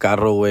 abajo el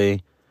carro,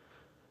 güey.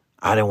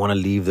 I didn't want to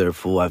leave there,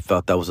 fool. I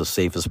felt that was the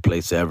safest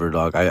place ever,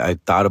 dog. I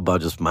thought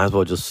about might as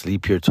well just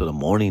sleep here till the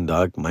morning,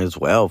 dog. Might as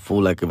well,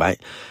 fool. Like,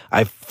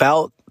 I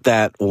felt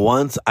that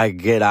once I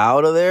get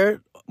out of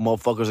there,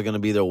 motherfuckers are going to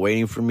be there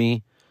waiting for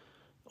me.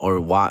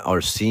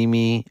 Or see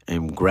me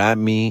and grab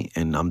me,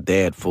 and I'm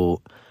dead,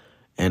 fool.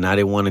 And I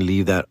didn't want to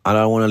leave that. I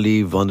don't want to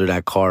leave under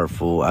that car,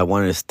 fool. I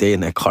wanted to stay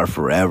in that car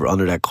forever,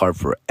 under that car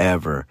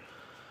forever.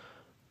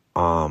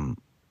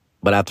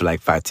 But after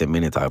like 5-10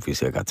 minutes,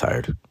 obviously I got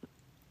tired.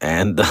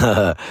 And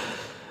so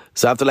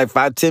after like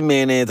 5-10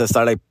 minutes, I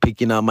started like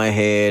peeking out my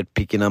head,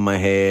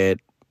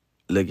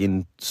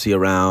 see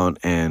around,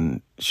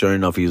 and sure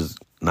enough, he was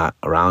not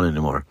around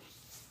anymore.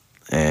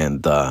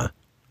 And I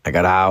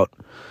got out.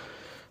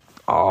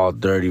 All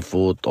dirty,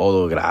 fool,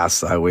 todo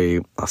grasa,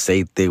 güey,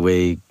 aceite,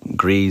 güey,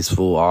 grease,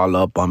 fool, all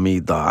up on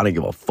me, dog. I didn't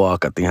give a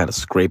fuck. I think I had a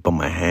scrape on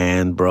my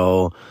hand,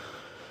 bro.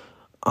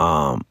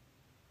 And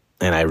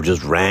I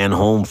just ran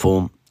home,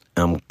 fool.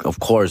 Of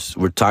course,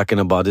 we're talking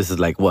about, this is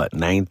like, what,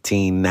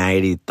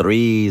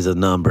 1993 is a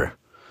number,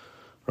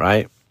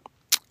 right?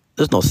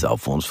 There's no cell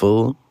phones,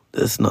 fool.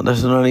 There's not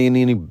even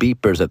any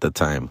beepers at the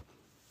time.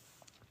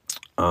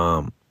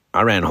 I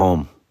ran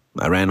home.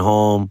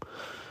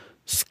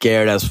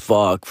 Scared as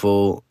fuck,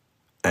 fool.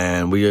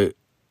 And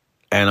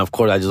of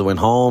course I just went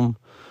home.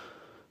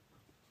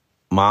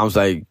 Mom's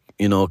like,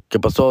 ¿qué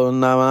pasó?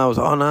 Nada. I was,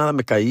 nada,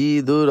 me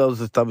caí, dude.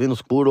 Estaba bien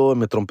oscuro,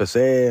 me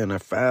trompecé, and I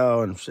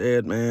fell, and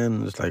shit,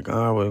 man. It's like,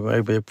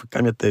 babe,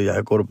 cámbiate,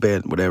 I go to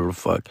bed, whatever the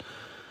fuck.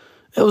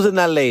 It wasn't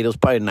that late. It was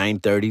probably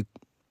 9:30,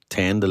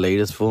 10, the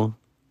latest, fool.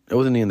 It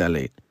wasn't even that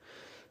late.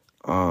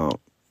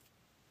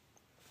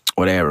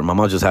 Whatever. My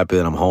mom's just happy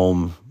that I'm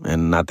home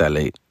and not that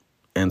late.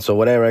 And so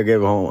whatever, I get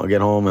home,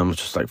 and I'm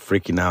just like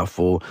freaking out,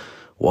 fool.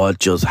 What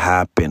just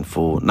happened,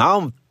 fool? Now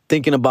I'm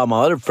thinking about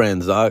my other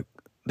friends, dog.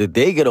 Did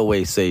they get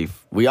away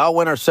safe? We all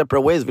went our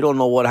separate ways. We don't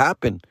know what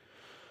happened.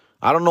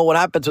 I don't know what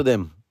happened to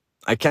them.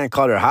 I can't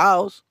call their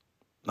house.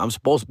 I'm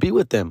supposed to be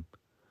with them.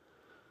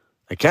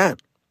 I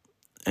can't.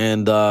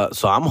 And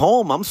so I'm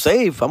home. I'm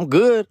safe. I'm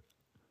good.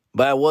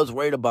 But I was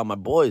worried about my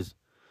boys.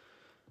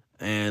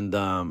 And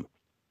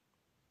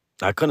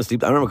I couldn't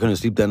sleep. I remember I couldn't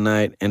sleep that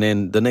night. And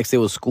then the next day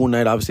was school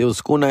night. Obviously, it was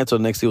school night, so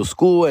the next day was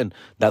school, and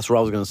that's where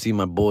I was going to see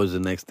my boys the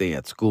next day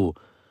at school.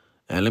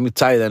 And let me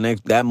tell you,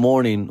 that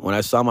morning, when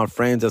I saw my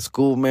friends at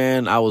school,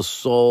 man, I was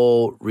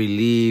so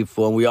relieved.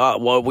 We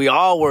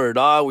all were,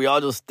 dog. We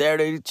all just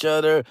stared at each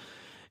other,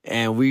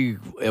 and we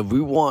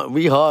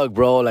hugged,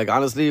 bro. Like,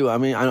 honestly, I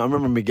mean, I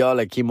remember Miguel,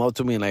 like, came up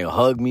to me and, like,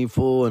 hugged me,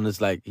 fool. And it's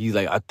like, he's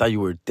like, I thought you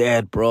were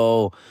dead,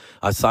 bro.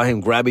 I saw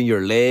him grabbing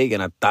your leg,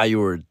 and I thought you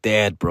were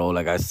dead, bro.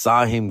 Like, I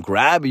saw him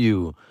grab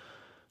you.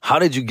 How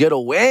did you get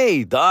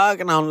away, dog?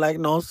 And I'm like,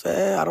 no,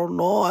 sir, I don't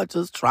know. I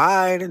just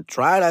tried.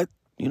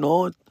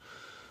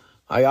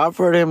 I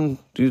offered him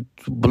to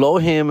blow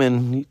him,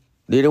 and he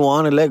didn't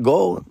want to let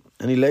go,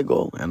 and he let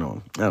go. I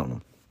don't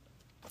know.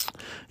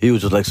 He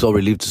was just like so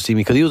relieved to see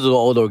me because he was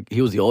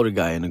the older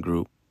guy in the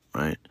group,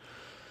 right?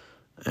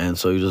 And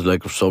so he was just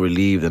like so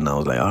relieved, and I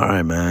was like, all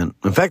right, man.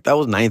 In fact, I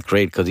was ninth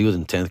grade because he was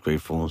in 10th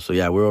grade, fool. So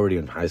yeah, we're already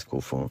in high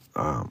school, fool.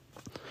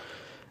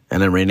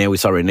 And then we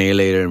saw Renee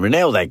later, and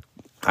Renee was like,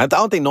 I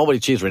don't think nobody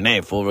cheats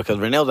Renee, fool, because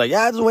Renee was like,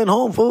 yeah, I just went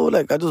home, fool.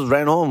 Like, I just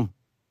ran home.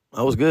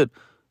 I was good.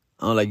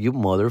 I was like, you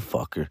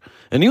motherfucker.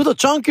 And he was a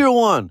chunkier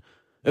one.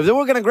 If they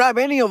were going to grab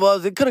any of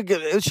us, it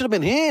should have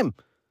been him.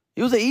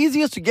 He was the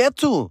easiest to get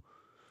to.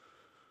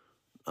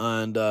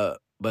 And,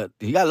 but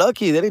he got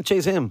lucky. They didn't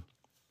chase him.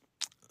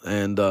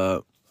 And,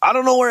 I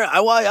don't know where, I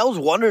was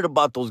wondering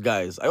about those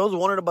guys. I was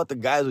wondering about the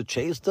guys who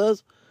chased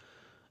us.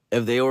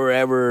 If they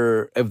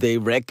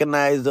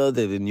recognized us,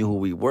 if they knew who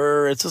we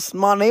were. It's a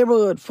small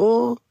neighborhood,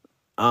 fool.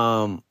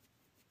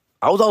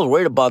 I was always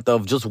worried about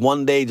just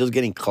one day just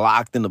getting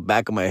clocked in the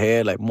back of my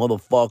head, like,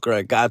 motherfucker,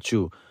 I got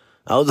you.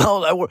 I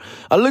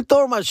looked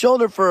over my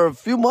shoulder for a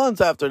few months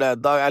after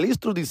that, dog, at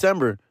least through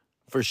December,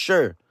 for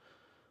sure.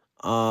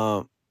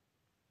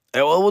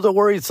 It was a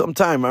worry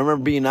sometime. I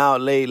remember being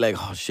out late, like,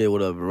 oh, shit,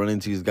 what up, run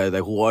into these guys,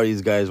 like, who are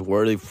these guys,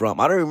 where are they from?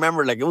 I don't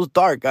remember, like, it was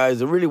dark,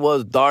 guys, it really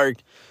was dark,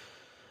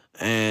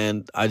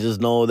 and I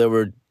just know they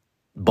were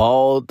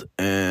bald,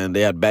 and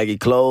they had baggy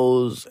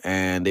clothes,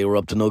 and they were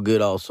up to no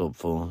good also,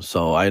 fool.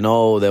 So I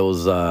know there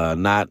was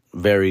not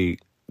very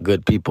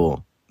good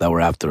people that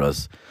were after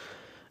us.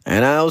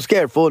 And I was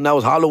scared, fool. And that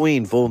was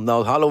Halloween, fool. That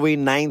was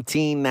Halloween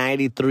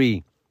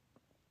 1993.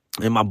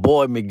 And my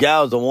boy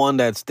Miguel's the one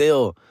that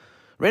still...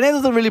 Renee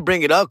doesn't really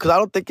bring it up because I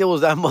don't think it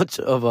was that much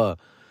of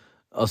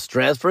a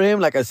stress for him.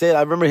 Like I said,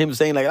 I remember him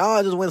saying, like, oh,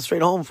 I just went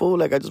straight home, fool.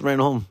 Like, I just ran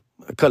home.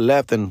 I cut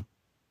left, and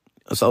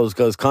I saw it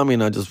was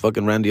coming. I just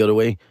fucking ran the other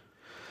way.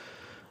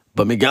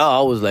 But Miguel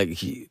always, like,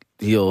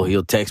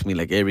 he'll text me,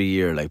 like, every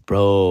year, like,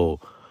 bro,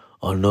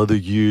 another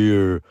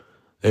year,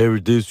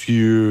 this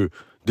year,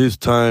 this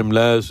time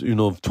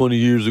 20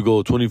 years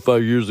ago,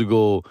 25 years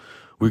ago,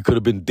 we could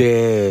have been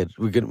dead.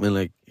 We could have been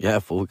like, yeah,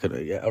 fool, we could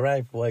have, yeah, all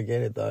right, fool, I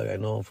get it, dog, I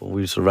know, fool,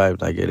 we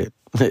survived, I get it.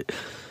 It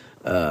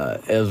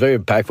was very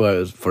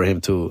impactful for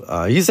him, too.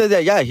 He said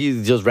that, yeah,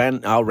 he just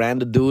outran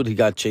the dude. He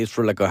got chased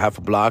for, like, a half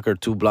a block or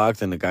 2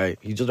 blocks, and the guy,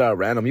 he just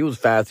outran him. He was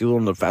fast. He was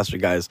one of the faster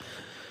guys.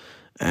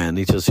 And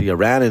he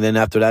ran, and then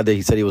after that,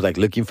 he said he was, like,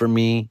 looking for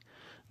me,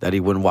 that he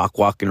wouldn't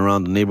walking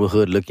around the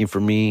neighborhood looking for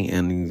me,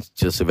 and he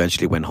just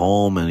eventually went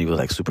home, and he was,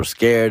 like, super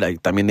scared.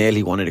 Like, también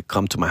he wanted to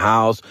come to my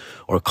house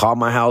or call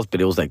my house,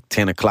 but it was, like,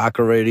 10 o'clock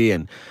already,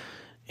 and,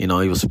 he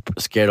was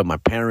scared of my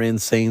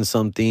parents saying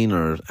something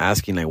or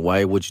asking, like,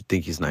 why would you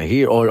think he's not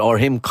here? Or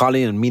him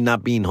calling and me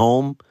not being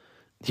home.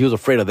 He was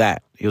afraid of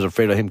that. He was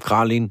afraid of him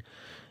calling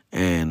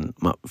and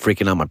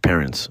freaking out my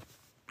parents.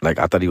 Like,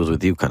 I thought he was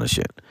with you kind of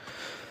shit.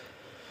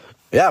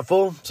 Yeah,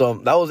 fool. So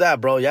that was that,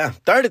 bro. Yeah.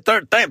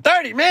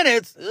 30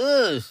 minutes.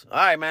 Ugh. All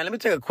right, man. Let me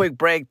take a quick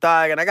break,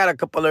 dog. And I got a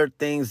couple other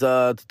things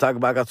to talk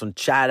about. I got some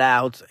chat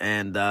outs,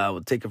 and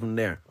we'll take it from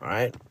there. All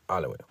right?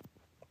 All the way.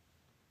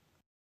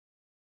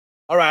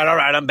 All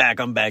right. I'm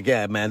back.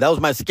 Yeah, man. That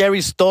was my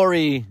scary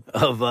story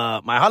of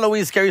my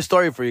Halloween scary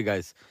story for you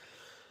guys.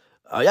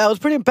 Yeah, it was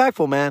pretty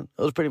impactful, man.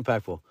 It was pretty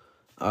impactful.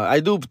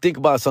 I do think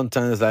about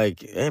sometimes, like,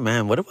 hey,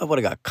 man, what if I would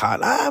have got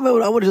caught? I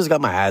would have just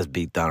got my ass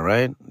beat down,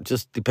 right?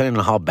 Just depending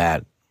on how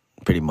bad,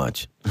 pretty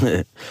much.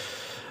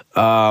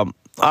 All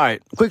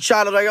right, quick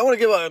shout out. I want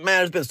to give man,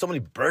 there's been so many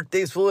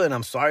birthdays, fool, and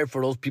I'm sorry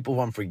for those people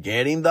who I'm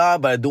forgetting,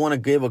 dog, but I do want to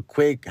give a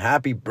quick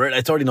happy birthday.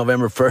 It's already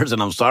November 1st,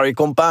 and I'm sorry,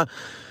 compa.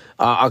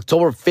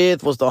 October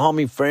 5th was the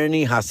homie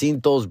Fernie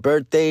Jacinto's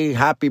birthday.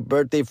 Happy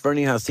birthday,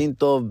 Fernie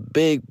Jacinto.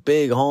 Big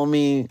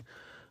homie.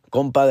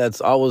 Compa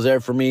that's always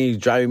there for me,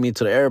 driving me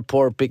to the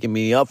airport, picking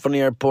me up from the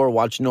airport,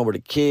 watching over the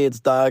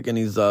kids, dog. And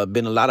he's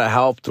been a lot of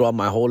help throughout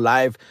my whole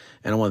life.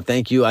 And I want to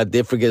thank you. I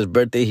did forget his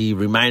birthday. He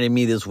reminded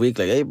me this week,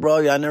 like, hey,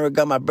 bro, I never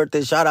got my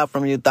birthday shout out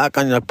from you, doc,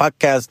 on your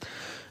podcast.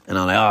 And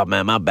I'm like, oh,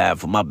 man, my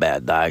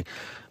bad, dog.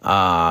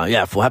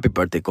 Yeah, full happy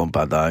birthday,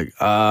 compa,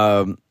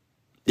 dog.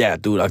 Yeah,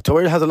 dude,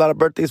 October has a lot of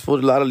birthdays, fool.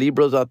 A lot of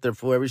Libras out there,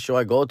 fool. Every show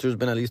I go to, there's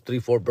been at least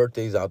 3-4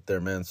 birthdays out there,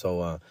 man.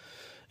 So,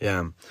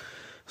 yeah.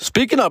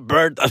 Speaking of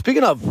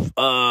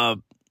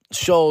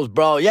shows,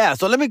 bro. Yeah,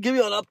 so let me give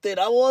you an update.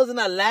 I was in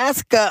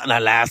Alaska,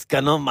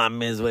 no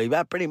mames, way.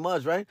 Yeah, pretty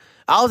much, right?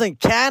 I was in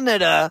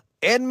Canada,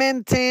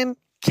 Edmonton,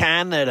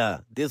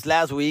 Canada, this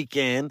last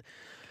weekend.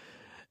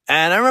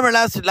 And I remember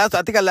last week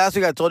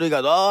I told you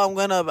guys,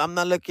 I'm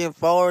not looking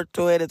forward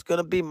to it. It's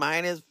gonna be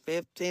minus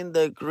 15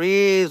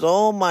 degrees.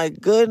 Oh my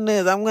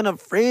goodness, I'm gonna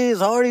freeze.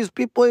 How are these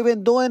people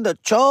even doing the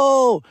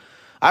show?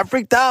 I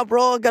freaked out,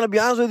 bro. I gotta be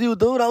honest with you,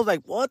 dude. I was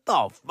like, what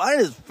the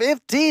minus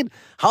 15?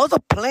 How's a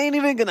plane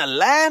even gonna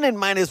land in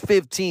minus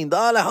 15,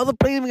 dog? Like, how's a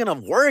plane even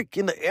gonna work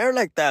in the air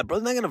like that, bro?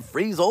 It's not gonna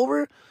freeze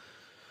over.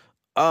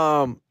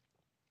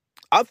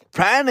 I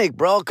panicked,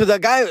 bro, because the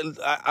guy,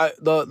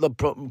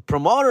 the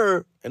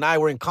promoter and I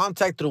were in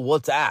contact through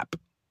WhatsApp,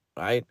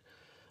 right?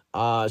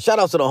 Shout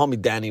out to the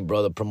homie Danny,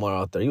 bro, the promoter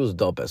out there. He was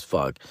dope as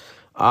fuck.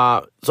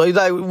 So he's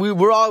like,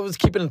 we're always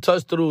keeping in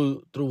touch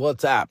through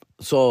WhatsApp.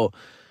 So,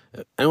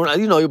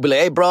 and you'll be like,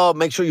 hey, bro,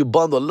 make sure you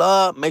bundle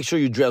up, make sure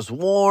you dress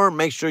warm,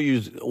 make sure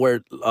you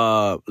wear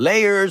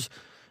layers.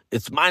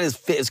 It's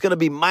gonna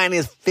be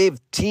minus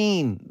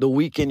 15 the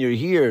weekend you're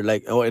here.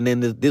 Like, and then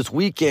this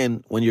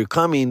weekend when you're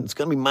coming, it's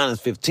gonna be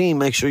minus 15.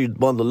 Make sure you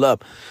bundle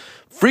up.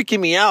 Freaking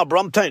me out, bro.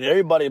 I'm telling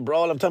everybody,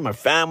 bro. I'm telling my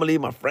family,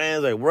 my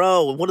friends, like,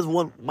 bro, what is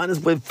minus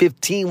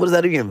 15? What does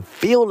that even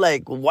feel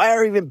like? Why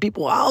are even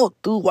people out,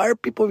 dude? Why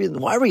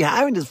are we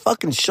having this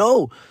fucking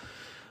show?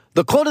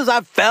 The coldest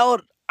I've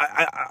felt,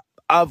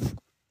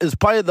 is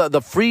probably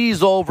the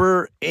freeze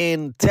over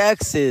in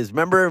Texas.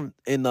 Remember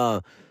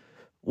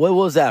what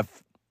was that?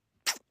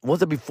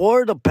 Was it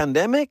before the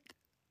pandemic?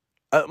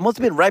 It must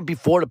have been right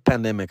before the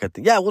pandemic, I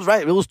think. Yeah, it was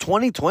right. It was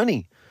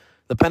 2020.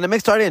 The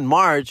pandemic started in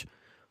March.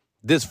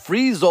 This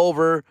freeze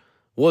over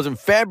was in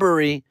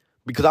February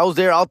because I was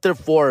out there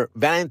for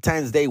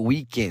Valentine's Day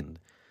weekend.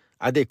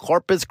 I did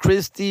Corpus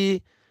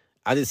Christi,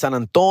 I did San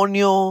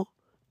Antonio,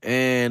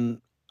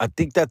 and I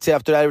think that's it.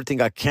 After that, everything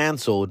got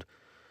canceled.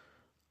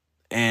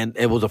 And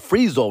it was a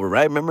freeze over,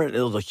 right? Remember,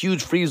 it was a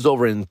huge freeze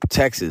over in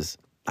Texas.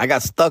 I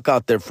got stuck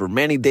out there for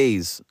many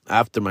days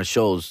after my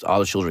shows. All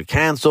the shows were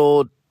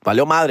canceled.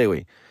 Valió madre,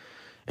 güey.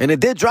 And it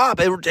did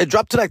drop. It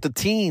dropped to like the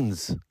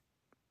teens.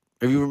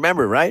 If you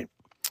remember, right?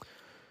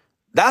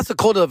 That's the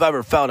coldest I've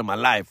ever felt in my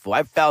life.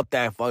 I felt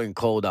that fucking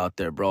cold out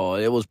there, bro.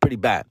 It was pretty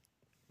bad,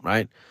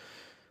 right?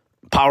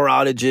 Power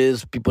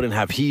outages. People didn't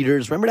have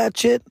heaters. Remember that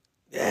shit?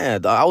 Yeah,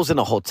 I was in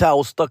a hotel. I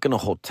was stuck in a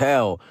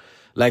hotel.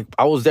 Like,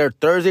 I was there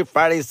Thursday,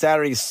 Friday,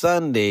 Saturday,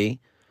 Sunday.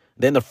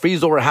 Then the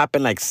freeze over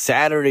happened like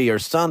Saturday or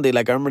Sunday.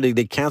 Like, I remember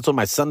they canceled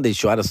my Sunday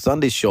show. I had a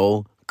Sunday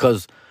show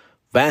because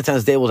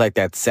Valentine's Day was like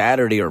that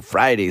Saturday or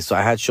Friday. So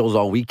I had shows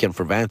all weekend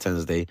for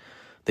Valentine's Day.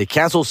 They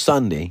canceled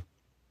Sunday.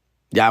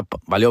 Yeah,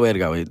 valió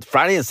verga, güey.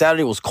 Friday and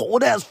Saturday was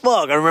cold as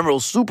fuck. I remember it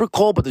was super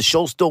cold, but the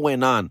show still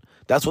went on.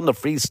 That's when the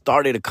freeze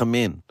started to come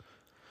in.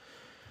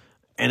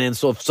 And then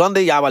so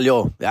Sunday, ya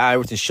valió. Yeah,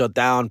 everything shut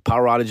down.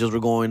 Power outages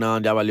were going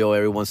on. Ya valió.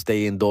 Everyone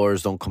stay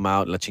indoors. Don't come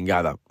out. La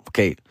chingada.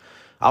 Okay.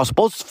 I was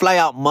supposed to fly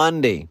out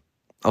Monday.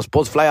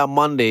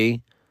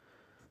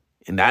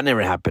 And that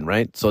never happened,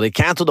 right? So they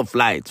canceled the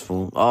flights,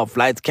 fool. All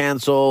flights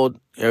canceled.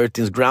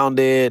 Everything's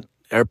grounded.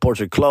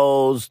 Airports are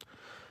closed.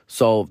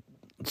 So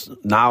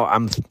now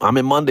I'm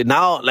in Monday.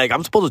 Now, like,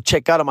 I'm supposed to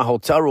check out of my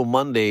hotel room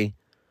Monday.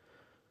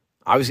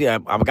 Obviously,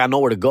 I've got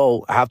nowhere to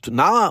go. I have to.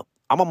 Now,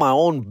 I'm on my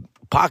own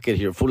pocket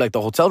here, fool. Like,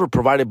 the hotels were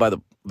provided by the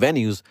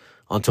venues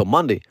until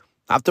Monday.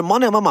 After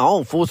Monday, I'm on my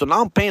own, fool. So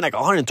now I'm paying like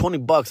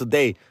 $120 a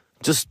day.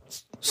 Just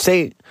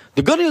say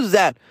the good news is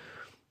that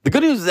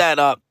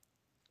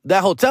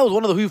that hotel was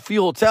one of the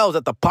few hotels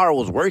that the power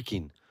was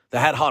working, that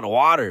had hot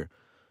water.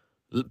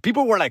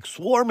 People were like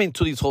swarming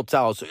to these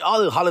hotels. So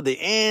all the Holiday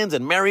Inns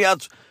and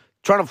Marriotts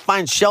trying to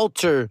find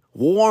shelter,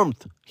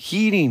 warmth,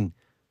 heating,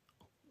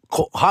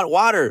 hot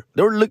water.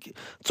 They were looking.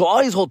 So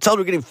all these hotels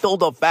were getting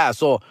filled up fast.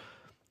 So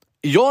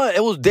it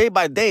was day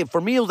by day.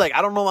 For me, it was like,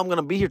 I don't know if I'm going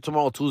to be here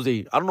tomorrow,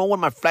 Tuesday. I don't know when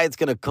my flight's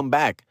going to come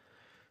back.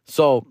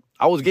 So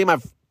I was getting my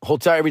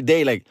hotel every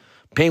day, like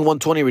paying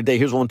 $120 every day.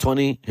 Here's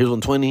 $120, here's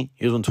 $120,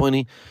 here's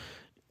 $120.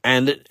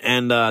 And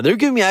they're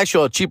giving me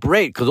actually a cheap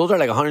rate because those are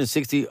like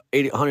 $160,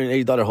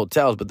 $180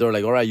 hotels. But they're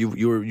like, all right,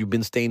 you've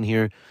been staying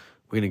here.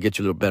 We're going to get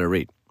you a little better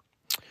rate.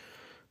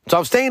 So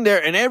I'm staying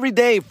there, and every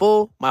day,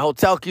 fool, my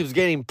hotel keeps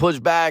getting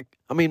pushed back.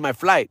 I mean, my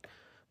flight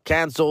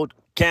canceled.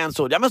 Ya me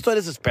estoy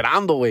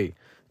desesperando, güey.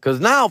 Because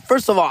now,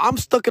 first of all, I'm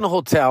stuck in a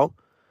hotel.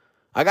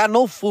 I got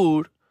no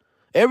food.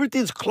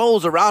 Everything's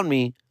closed around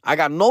me. I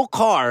got no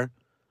car.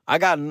 I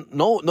got there's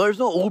no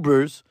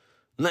Ubers.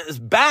 It's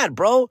bad,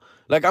 bro.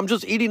 Like, I'm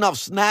just eating off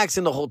snacks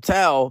in the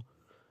hotel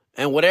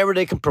and whatever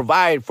they can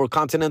provide for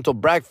continental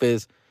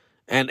breakfast.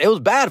 And it was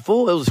bad,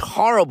 fool. It was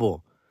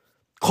horrible.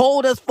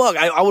 Cold as fuck.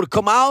 I would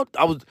come out.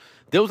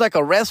 There was like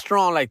a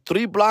restaurant like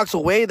 3 blocks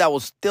away that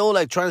was still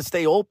like trying to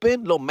stay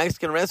open, little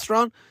Mexican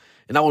restaurant.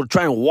 And I would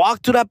try and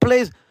walk to that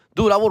place.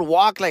 Dude, I would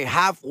walk like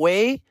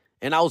halfway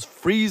and I was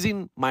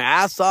freezing my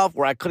ass off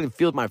where I couldn't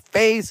feel my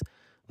face.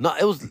 No,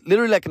 it was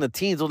literally like in the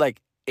teens. It was like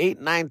 8,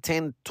 9,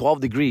 10,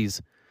 12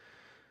 degrees.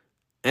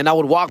 And I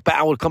would walk back.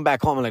 I would come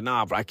back home. I'm like,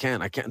 nah, bro, I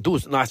can't.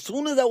 Dude, no, as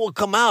soon as I would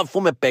come out,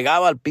 me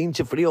pegaba al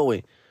pinche frío,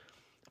 güey.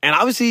 And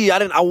obviously,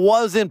 I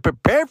wasn't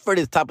prepared for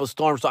this type of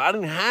storm, so I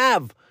didn't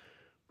have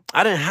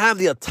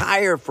the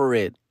attire for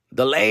it,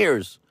 the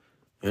layers,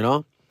 you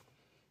know?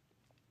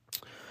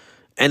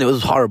 And it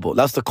was horrible.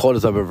 That's the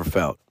coldest I've ever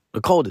felt.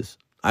 The coldest.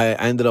 I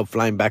ended up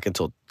flying back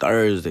until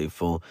Thursday,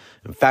 fool.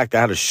 In fact,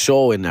 I had a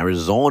show in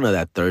Arizona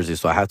that Thursday,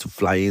 so I had to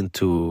fly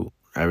into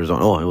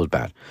Arizona. Oh, it was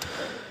bad.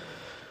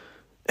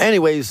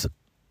 Anyways,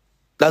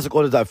 that's the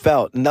coldest I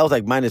felt. And that was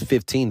like minus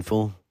 15,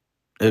 fool.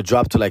 It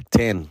dropped to like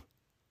 10.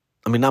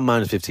 I mean, not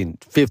minus 15.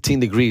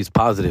 15 degrees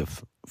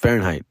positive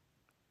Fahrenheit.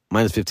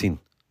 Minus 15.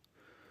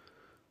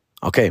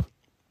 Okay.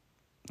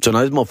 So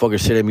now this motherfucker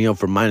shitting me up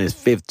for minus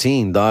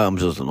 15, dog. I'm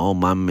just, oh,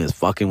 my man is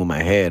fucking with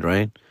my head,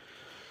 right?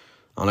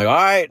 I'm like, all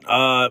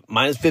right,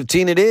 minus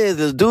 15 it is.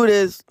 Let's do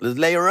this. Let's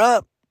layer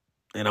up.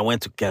 And I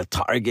went to get a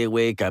Target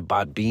week. I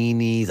bought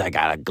beanies. I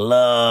got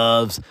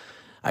gloves.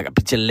 I got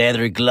picture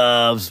leather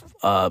gloves,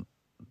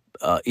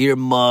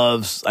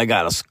 earmuffs. I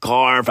got a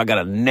scarf. I got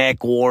a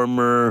neck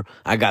warmer.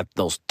 I got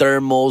those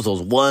thermals,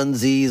 those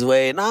onesies.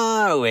 Wait,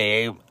 no,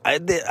 wait.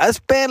 I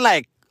spent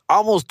like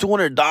almost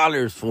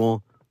 $200,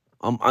 fool.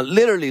 I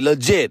literally,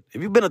 legit.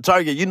 If you've been to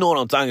Target, you know what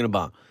I'm talking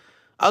about.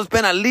 I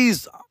spent at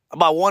least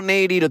about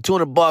 $180 to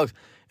 $200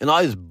 and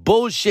all these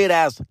bullshit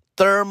ass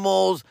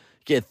thermals.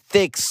 Get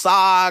thick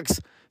socks.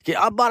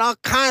 I bought all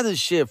kinds of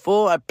shit,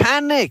 fool. I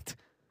panicked,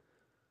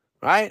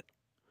 right?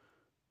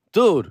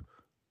 Dude,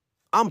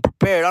 I'm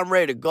prepared. I'm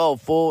ready to go,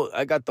 fool.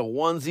 I got the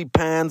onesie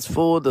pants,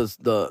 fool.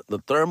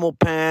 The thermal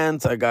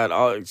pants. I got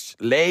all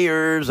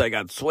layers. I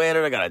got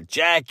sweater. I got a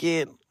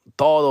jacket.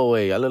 Todo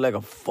way. I look like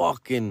a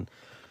fucking,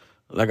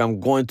 like I'm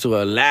going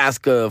to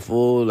Alaska,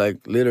 fool.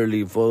 Like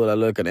literally, fool. I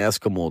look like an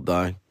Eskimo,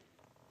 dog.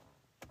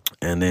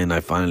 And then I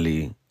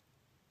leave,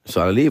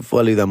 fool.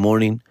 I leave that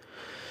morning.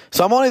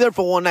 So I'm only there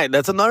for one night.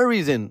 That's another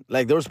reason.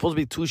 Like, there were supposed to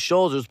be two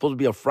shows. There was supposed to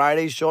be a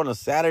Friday show and a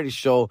Saturday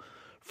show.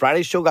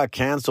 Friday show got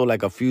canceled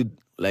like a few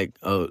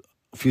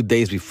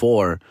days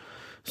before.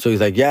 So he's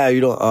like, yeah,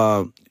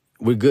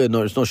 we're good. No,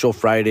 there's no show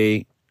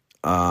Friday.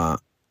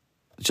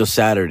 Just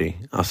Saturday.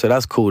 I said,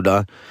 that's cool,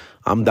 dog.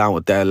 I'm down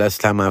with that. Less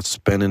time I have to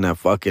spend in that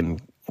fucking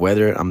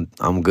weather.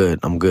 I'm good.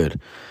 I'm good.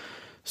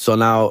 So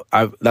now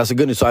that's a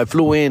good news. So I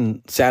flew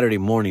in Saturday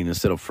morning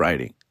instead of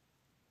Friday.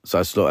 So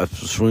I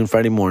flew in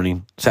Saturday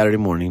morning,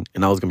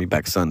 and I was going to be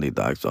back Sunday,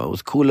 dog. So it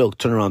was a cool little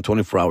turnaround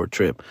 24-hour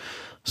trip.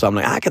 So I'm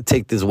like, I could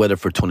take this weather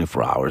for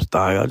 24 hours,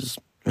 dog. I just,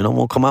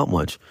 won't come out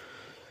much.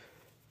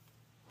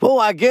 Well,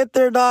 I get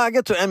there, dog. I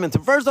get to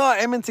Edmonton. First of all,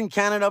 Edmonton,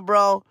 Canada,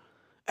 bro.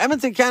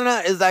 Edmonton,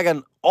 Canada is like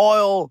an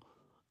oil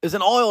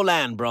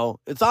land, bro.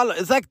 It's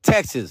like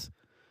Texas.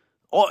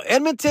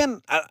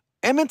 Edmonton,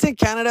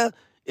 Canada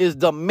is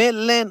the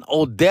Midland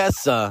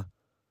Odessa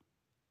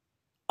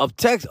of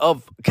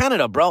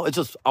Canada, bro. It's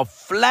just a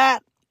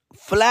flat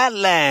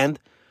land,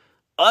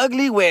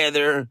 ugly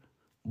weather,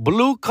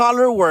 blue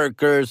collar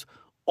workers,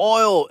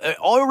 oil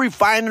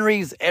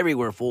refineries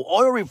everywhere, fool.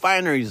 Oil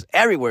refineries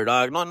everywhere,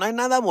 dog. No hay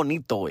nada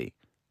bonito, güey.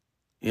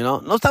 No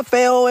está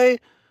feo, güey,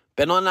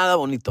 pero no nada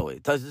bonito, güey.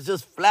 It's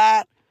just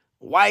flat,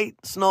 white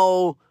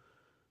snow,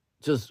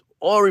 just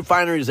oil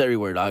refineries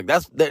everywhere, dog.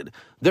 That's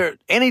their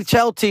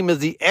NHL team is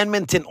the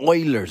Edmonton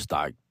Oilers,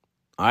 dog.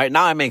 All right,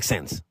 now it makes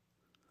sense.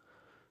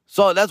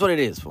 So that's what it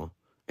is, fool.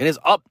 And it's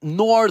up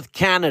north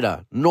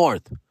Canada,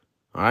 north.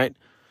 All right.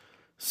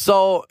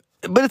 So,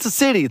 but it's a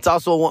city. It's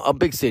also a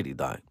big city,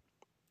 dog.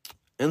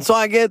 And so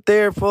I get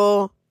there,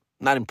 fool.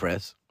 Not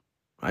impressed,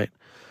 right?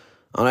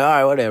 I'm like, all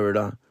right, whatever,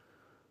 dog.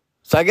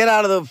 So I get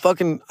out of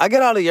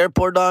the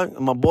airport, dog.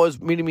 And my boy's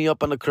meeting me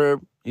up on the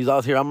curb. He's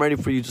out here. I'm ready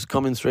for you. Just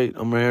come in straight.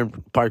 I'm right here,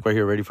 parked right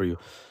here, ready for you.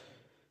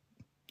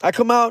 I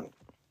come out.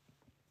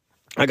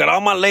 I got all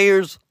my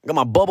layers. Got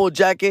my bubble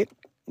jacket.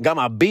 Got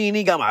my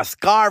beanie, got my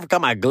scarf, got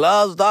my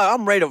gloves, dog.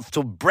 I'm ready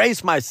to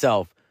brace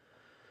myself.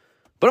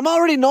 But I'm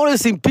already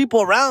noticing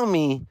people around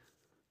me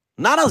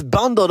not as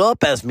bundled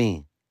up as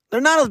me.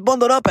 They're not as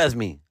bundled up as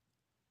me.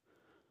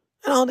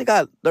 They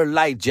got their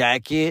light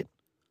jacket,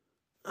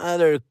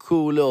 their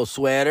cool little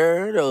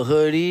sweater, their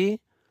hoodie.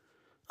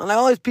 I'm like,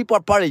 all these people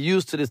are probably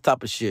used to this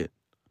type of shit.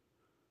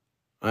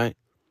 Right?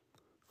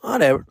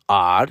 Whatever.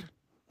 Odd.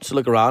 Just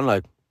look around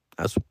like,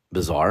 that's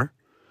bizarre.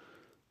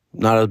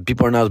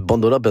 People are not as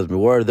bundled up as me.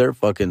 Where are their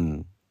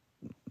fucking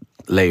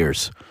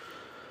layers?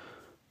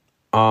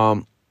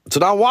 So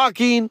now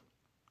walking,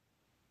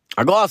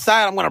 I go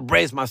outside. I'm gonna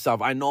brace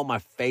myself. I know my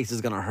face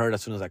is gonna hurt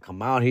as soon as I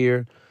come out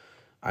here.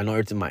 I know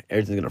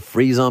everything's gonna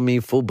freeze on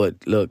me, fool.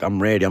 But look,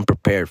 I'm ready. I'm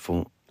prepared,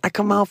 fool. I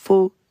come out,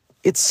 fool.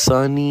 It's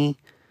sunny.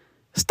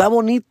 Está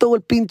bonito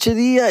el pinche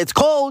día. It's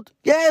cold.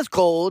 Yeah, it's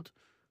cold.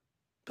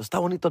 Pero está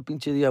bonito el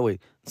pinche día, güey.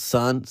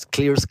 Sun,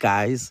 clear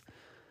skies.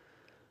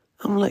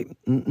 I'm like,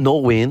 no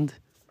wind.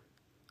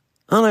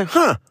 I'm like,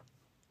 what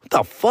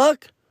the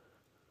fuck?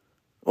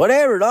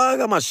 Whatever, dog. I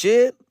got my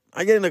shit.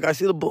 I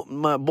see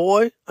my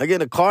boy. I get in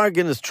the car,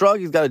 get in his truck.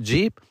 He's got a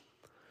Jeep.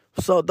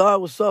 What's up, dog?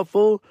 What's up,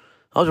 fool?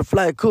 How's your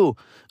flight? Cool.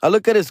 I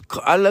look at his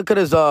car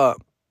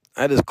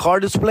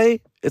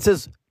display. It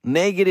says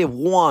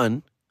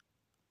 -1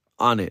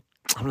 on it.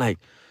 I'm like,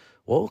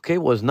 well, okay,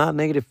 well, it's not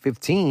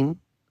 -15.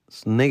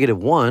 It's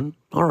 -1.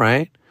 All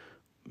right.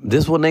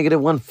 This is what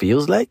 -1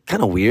 feels like?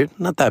 Kind of weird.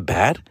 Not that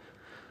bad.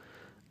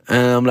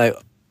 And I'm like,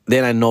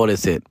 then I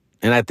notice it.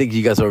 And I think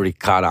you guys already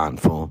caught on,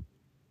 fool.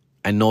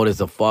 I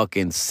noticed a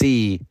fucking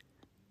C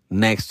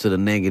next to the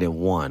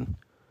 -1.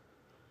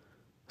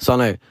 So I'm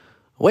like,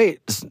 wait,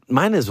 it's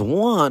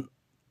 -1.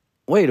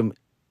 Wait a minute.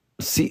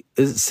 See,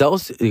 is it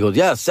Celsius? He goes,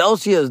 yeah,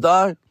 Celsius,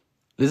 dog.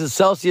 This is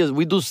Celsius.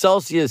 We do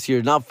Celsius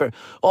here, not Fahrenheit.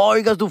 Oh,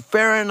 you guys do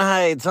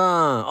Fahrenheit,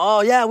 huh?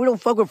 Oh, yeah, we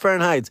don't fuck with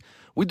Fahrenheit.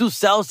 We do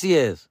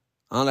Celsius.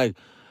 I'm like,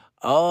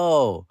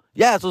 oh,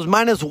 yeah, so it's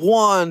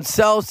 -1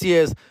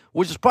 Celsius,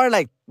 which is probably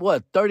like,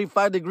 what,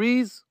 35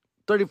 degrees?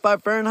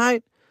 35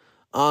 Fahrenheit?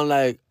 I'm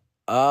like,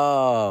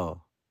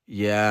 oh,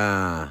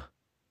 yeah.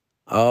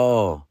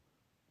 Oh,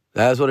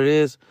 That's what it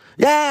is?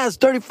 Yeah, it's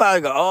 35. I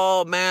go,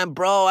 oh, man,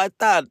 bro, I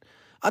thought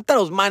it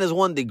was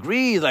 -1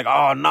 degree. Like,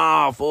 oh,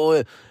 no, fool.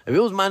 If it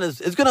was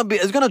it's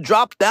gonna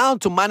drop down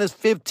to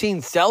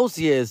 -15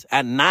 Celsius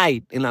at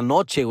night, in la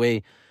noche,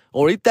 way.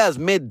 Ahorita it's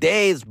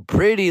midday, it's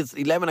pretty, it's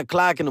 11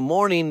 o'clock in the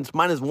morning, it's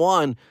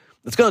 -1.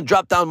 It's gonna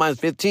drop down to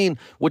 -15,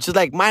 which is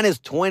like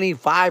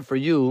 -25 for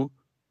you.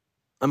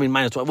 I mean,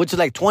 -20, which is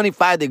like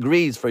 25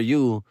 degrees for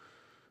you.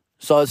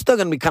 So it's still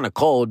gonna be kind of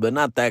cold, but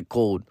not that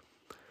cold.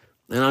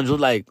 And I'm just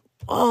like,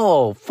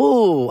 oh,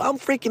 fool, I'm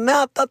freaking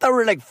out. I thought we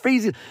were like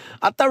freezing.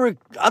 I thought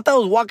I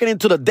was walking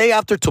into the day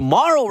after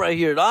tomorrow right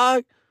here,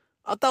 dog.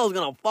 I thought I was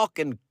gonna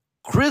fucking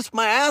crisp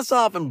my ass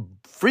off and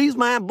freeze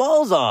my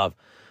balls off.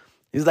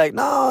 He's like,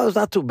 no, it's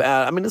not too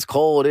bad. I mean, it's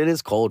cold. It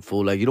is cold,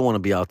 fool. Like, you don't want to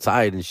be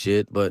outside and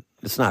shit, but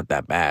it's not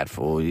that bad,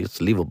 fool.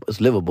 It's livable. It's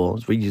livable.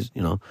 It's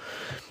you know.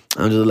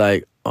 I'm just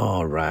like,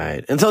 all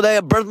right. And so they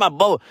burst my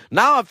bubble.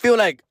 Now I feel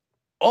like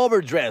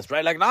overdressed,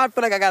 right? Like, now I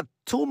feel like I got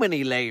too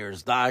many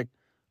layers, dog.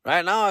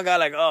 Right now I got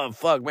like, oh,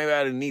 fuck, maybe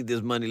I didn't need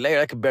this money layer.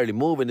 I could barely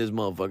move in this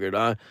motherfucker,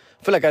 dog.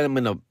 I feel like I'm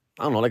in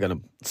like a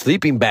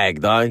sleeping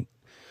bag, dog.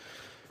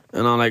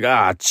 And I'm like,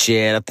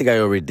 shit, I think I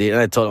already did.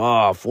 And I told him,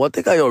 I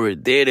think I already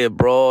did it,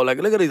 bro. Like,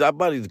 look at these, I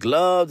bought these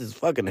gloves, this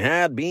fucking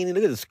hat, beanie,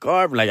 look at the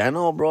scarf. Like, I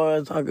know, bro,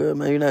 it's all good,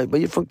 man. But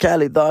you're from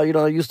Cali, dog. You're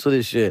not used to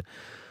this shit.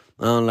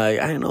 And I'm like,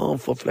 I know, I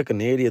feel like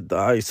an idiot,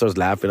 dog. He starts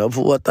laughing. I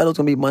thought it was going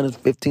to be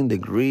 -15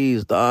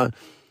 degrees, dog.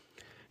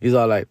 He's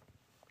all like,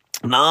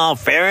 no,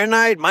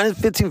 Fahrenheit,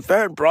 -15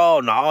 Fahrenheit, bro.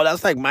 No,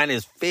 that's like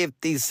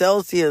 -50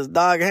 Celsius,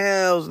 dog.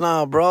 Hells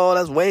no, bro.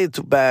 That's way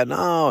too bad.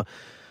 No,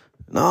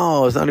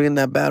 it's not even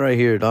that bad right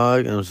here,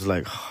 dog. And I was just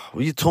like,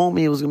 well, you told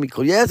me it was going to be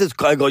cold. Yes, it's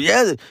cold. I go,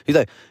 yes. He's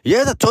like,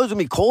 yes, I told you it's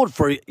going to be cold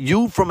for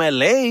you from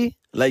L.A.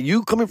 Like,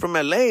 you coming from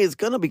L.A., it's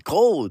going to be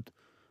cold.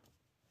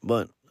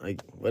 But,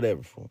 like,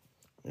 whatever.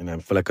 And I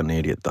feel like an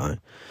idiot, dog.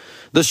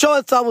 The show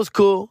itself was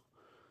cool.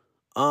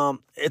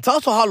 It's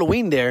also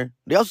Halloween there.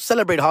 They also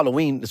celebrate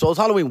Halloween. So it's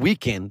Halloween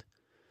weekend,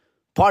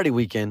 party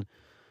weekend.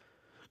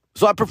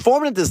 So I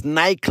performed at this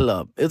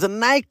nightclub. It's a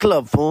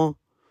nightclub, fool.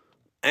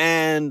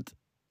 And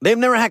they've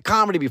never had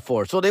comedy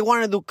before. So they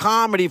wanted to do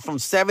comedy from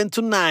 7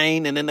 to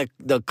 9. And then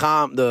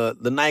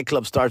the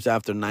nightclub starts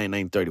after 9,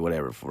 9:30,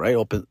 whatever, right?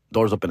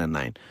 Doors open at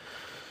 9.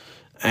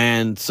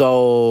 And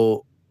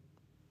so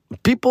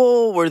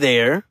people were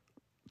there.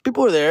 There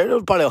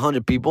was probably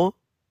 100 people.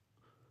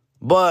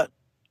 But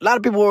a lot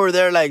of people were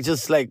there, like,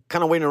 just, like,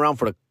 kind of waiting around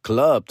for the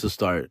club to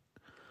start.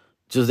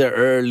 Just there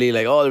early,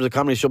 like, oh, there's a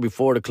comedy show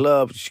before the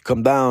club. You should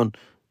come down,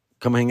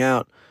 come hang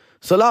out.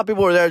 So a lot of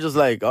people were there just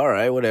like, all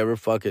right, whatever,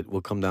 fuck it.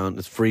 We'll come down.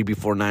 It's free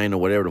before 9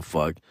 or whatever the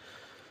fuck.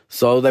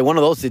 So, like, one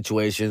of those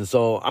situations.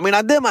 So, I mean,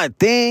 I did my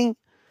thing.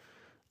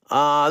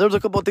 There was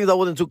a couple of things I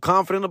wasn't too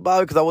confident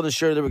about because I wasn't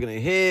sure they were going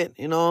to hit,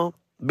 you know.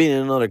 Being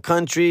in another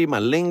country, my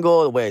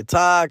lingo, the way I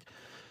talk.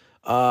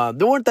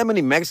 There weren't that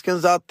many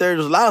Mexicans out there.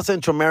 There's a lot of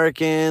Central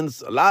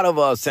Americans, a lot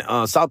of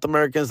South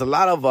Americans, a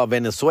lot of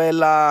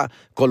Venezuela,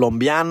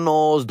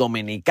 Colombianos,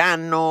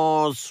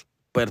 Dominicanos,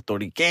 Puerto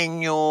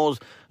Ricanos,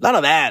 a lot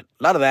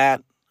of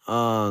that.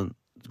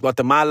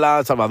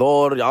 Guatemala,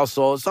 Salvador,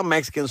 also some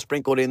Mexicans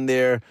sprinkled in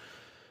there.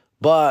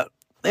 But,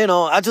 you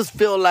know, I just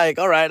feel like,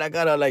 all right, I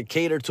gotta like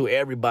cater to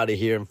everybody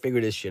here and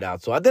figure this shit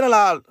out. So I did a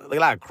lot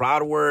of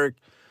crowd work.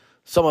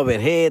 Some of it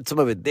hit, some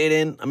of it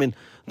didn't. I mean,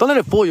 don't let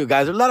it fool you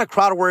guys. There's a lot of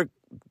crowd work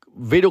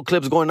video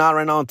clips going out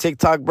right now on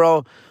TikTok,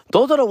 bro.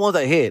 Those are the ones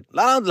that hit. A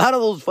lot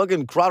of those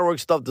fucking crowd work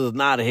stuff does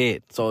not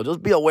hit. So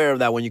just be aware of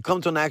that. When you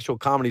come to an actual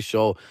comedy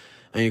show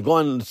and you're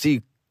going to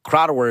see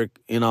crowd work,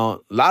 you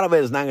know, a lot of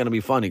it is not going to be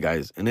funny,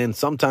 guys. And then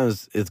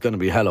sometimes it's going to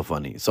be hella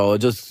funny. So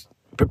just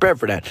prepare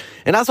for that.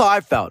 And that's how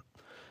I felt.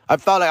 I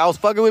felt like I was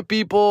fucking with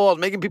people. I was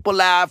making people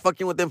laugh,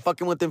 fucking with them,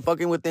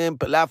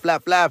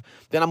 laugh.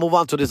 Then I move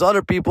on to these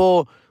other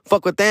people,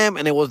 fuck with them,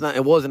 and it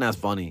wasn't as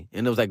funny.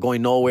 And it was like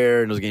going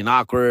nowhere, and it was getting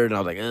awkward. And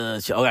I was like,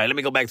 shit, okay, let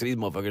me go back to these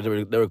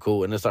motherfuckers. They were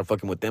cool. And then start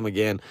fucking with them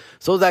again.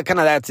 So it was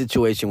that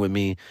situation with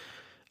me.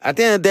 At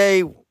the end of the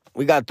day,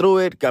 we got through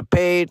it, got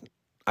paid.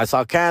 I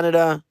saw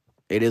Canada.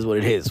 It is what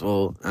it is,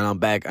 fool. And I'm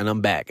back.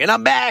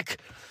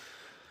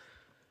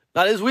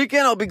 Now this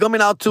weekend, I'll be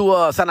coming out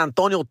to San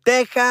Antonio,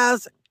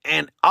 Texas,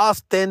 and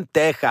Austin,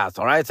 Texas.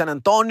 All right, San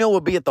Antonio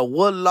will be at the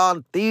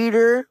Woodlawn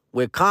Theater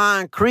with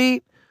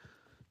Concrete.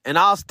 And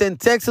Austin,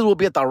 Texas will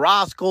be at the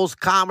Roscoe's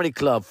Comedy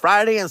Club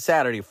Friday and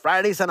Saturday.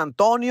 Friday, San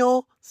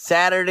Antonio.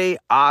 Saturday,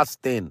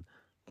 Austin.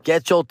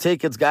 Get your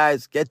tickets,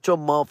 guys. Get your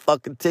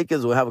motherfucking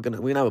tickets. We're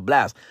gonna have a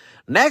blast.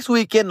 Next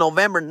weekend,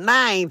 November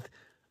 9th,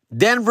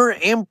 Denver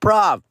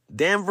Improv.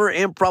 Denver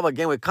Improv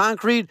again with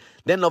Concrete.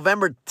 Then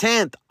November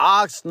 10th,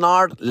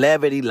 Oxnard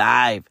Levity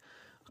Live.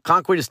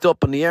 Concrete is still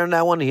up in the air on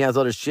that one. He has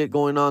other shit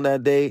going on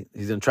that day.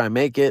 He's going to try and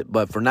make it.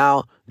 But for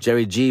now,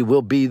 Jerry G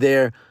will be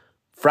there.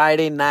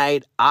 Friday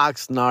night,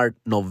 Oxnard,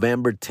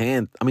 November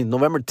 10th,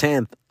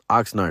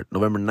 Oxnard.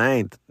 November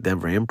 9th,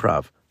 Denver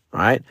Improv. All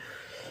right?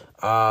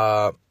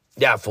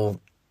 Yeah, fool.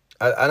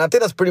 And I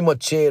think that's pretty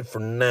much it for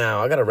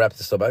now. I got to wrap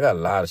this up. I got a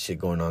lot of shit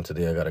going on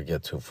today I got to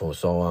get to, fool.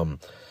 So,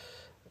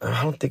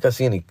 I don't think I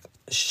see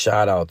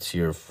shout outs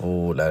here,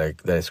 fool. That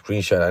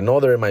screenshot. I know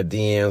they're in my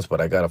DMs,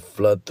 but I gotta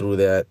flood through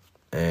that,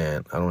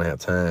 and I don't have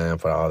time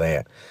for all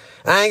that.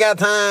 I ain't got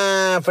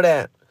time for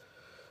that.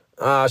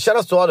 Shout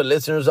outs to all the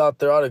listeners out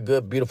there, all the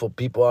good, beautiful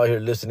people out here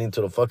listening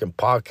to the fucking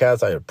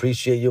podcast. I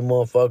appreciate you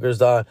motherfuckers,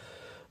 dog.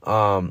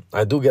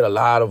 I do get a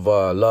lot of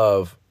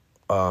love.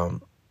 A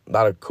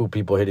lot of cool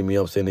people hitting me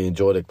up saying they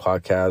enjoy the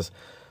podcast.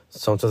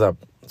 Sometimes I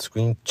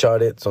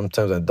screenshot it,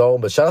 sometimes I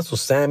don't. But shout outs to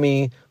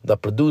Sammy, the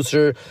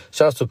producer.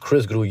 Shout outs to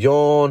Chris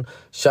Grullon.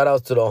 Shout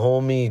outs to the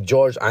homie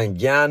George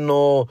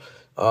Anguiano.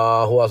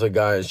 Who else I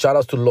got? Shout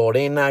outs to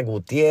Lorena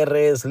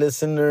Gutierrez,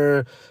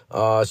 listener.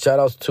 Shout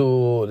outs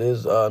to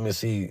this, let me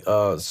see,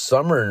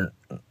 Summer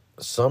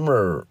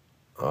something.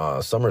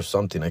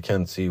 I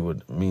can't see what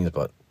it means,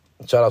 but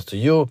shout outs to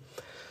you.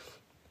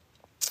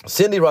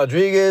 Cindy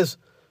Rodriguez,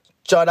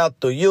 shout out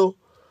to you.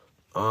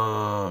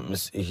 Let me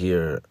see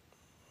here.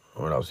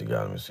 What else you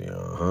got? Let me see.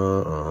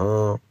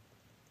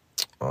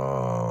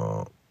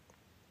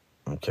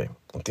 Okay.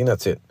 I think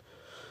that's it.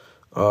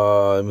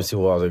 Let me see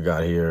what else I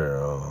got here.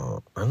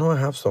 I know I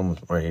have some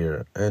right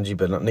here. Angie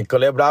Bernal.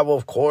 Nicolette Bravo,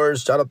 of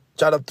course. Shout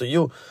out to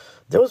you.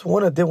 There was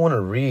one I did want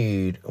to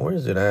read. Where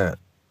is it at?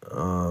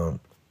 I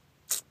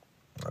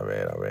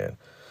read.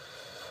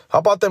 How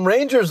about them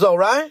Rangers, though,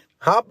 right?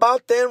 How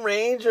about them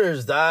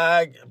Rangers,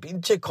 dog?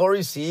 Pinche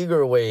Corey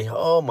Seager way.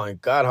 Oh, my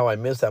God, how I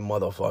miss that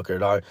motherfucker,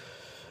 dog.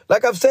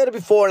 Like I've said it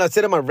before, and I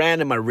said it in my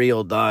rant and my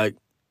reel, dog.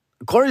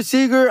 Corey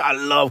Seager, I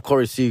love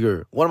Corey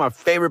Seager. One of my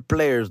favorite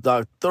players,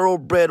 dog.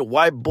 Thoroughbred,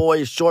 white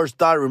boy,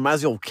 shortstop.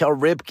 Reminds me of Cal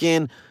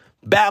Ripken.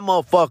 Bad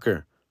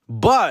motherfucker.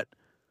 But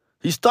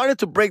he started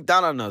to break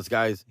down on us,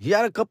 guys. He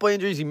had a couple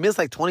injuries. He missed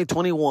like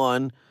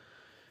 2021,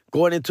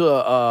 going into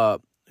a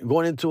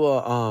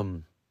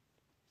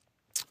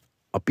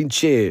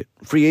pinche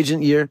free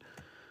agent year.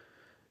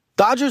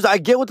 Dodgers, I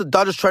get what the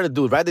Dodgers try to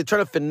do, right? They try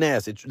to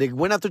finesse. They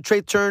went after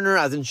Trey Turner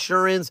as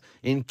insurance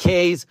in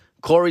case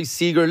Corey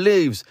Seager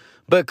leaves.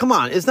 But come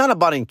on, it's not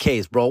about in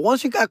case, bro.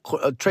 Once you got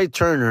Trey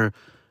Turner,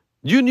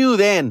 you knew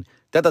then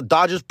that the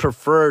Dodgers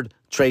preferred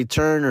Trey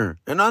Turner.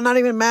 And I'm not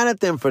even mad at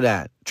them for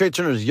that. Trey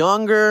Turner's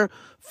younger,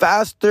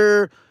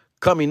 faster,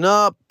 coming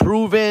up,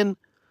 proven.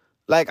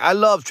 Like, I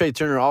love Trey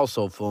Turner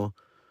also, fool.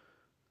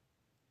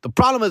 The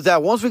problem is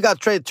that once we got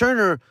Trey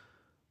Turner,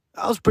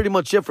 that was pretty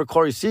much it for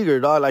Corey Seager,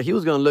 dog. Like, he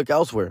was going to look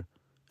elsewhere.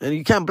 And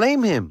you can't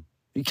blame him.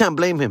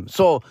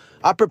 So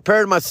I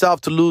prepared myself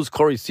to lose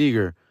Corey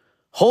Seager,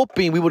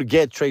 hoping we would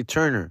get Trey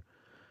Turner.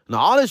 Now,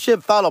 all this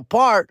shit fell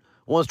apart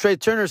once Trey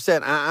Turner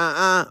said,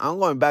 I'm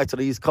going back to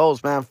the East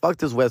Coast, man. Fuck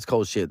this West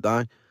Coast shit,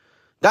 dog.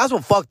 That's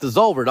what fucked us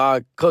over,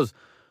 dog. Because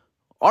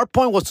our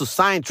point was to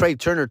sign Trey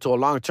Turner to a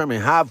long term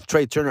and have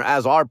Trey Turner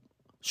as our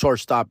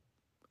shortstop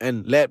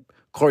and let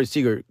Corey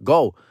Seager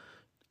go.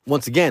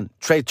 Once again,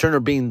 Trey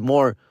Turner being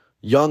more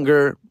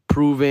younger,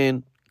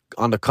 proven,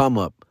 on the come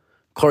up.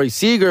 Corey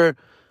Seager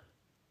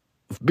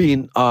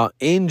being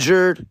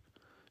injured,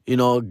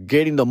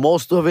 getting the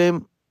most of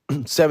him,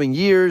 7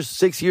 years,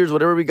 6 years,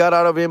 whatever we got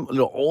out of him, a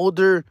little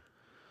older.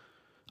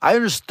 I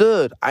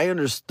understood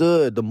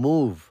the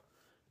move,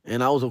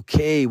 and I was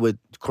okay with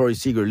Corey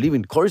Seager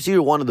leaving. Corey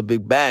Seager wanted the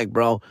big bag,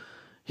 bro.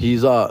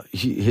 He's got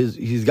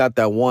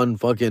that one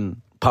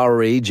fucking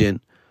power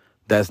agent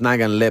that's not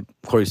gonna let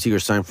Corey Seager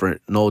sign for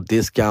it. No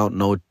discount,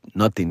 no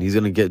nothing. He's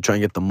gonna try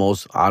and get the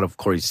most out of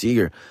Corey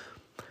Seager.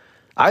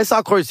 I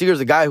saw Corey Seager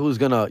as a guy who's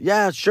gonna,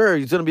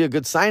 he's gonna be a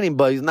good signing,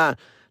 but he's not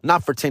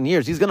for 10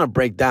 years. He's gonna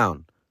break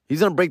down.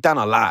 He's gonna break down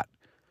a lot.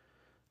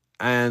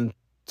 And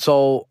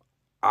so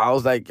I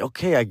was like,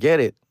 okay, I get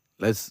it.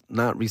 Let's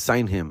not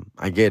re-sign him.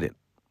 I get it.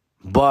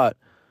 But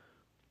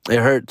it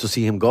hurt to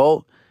see him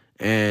go.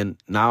 And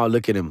now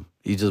look at him.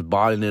 He's just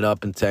balling it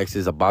up in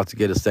Texas, about to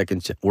get a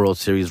second World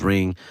Series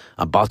ring,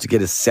 about to get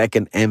his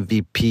second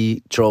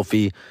MVP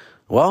trophy.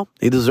 Well,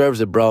 he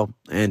deserves it, bro.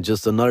 And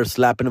just another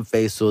slap in the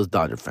face to his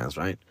Dodger fans,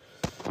 right?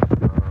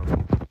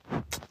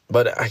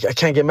 But I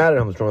can't get mad at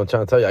him, is what I'm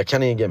trying to tell you. I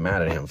can't even get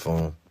mad at him,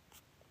 fool.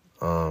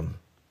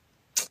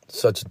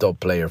 Such a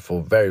dope player,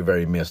 fool. Very,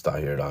 very missed out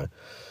here, dog.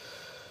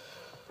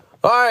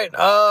 All right,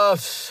 I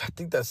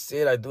think that's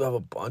it. I do have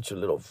a bunch of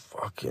little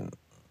fucking...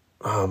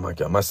 Oh, my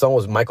God. My son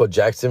was Michael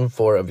Jackson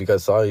if you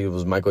guys saw, he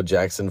was Michael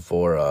Jackson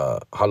for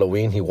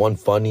Halloween. He won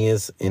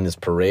funniest in his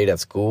parade at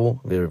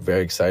school. We were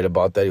very excited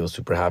about that. He was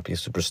super happy,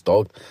 super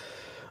stoked.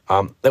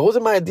 That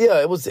wasn't my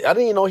idea. I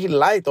didn't even know he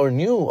liked or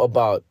knew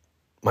about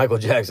Michael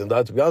Jackson,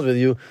 dog, to be honest with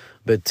you.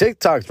 But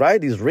TikToks,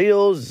 right? These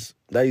reels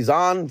that he's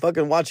on,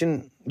 fucking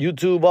watching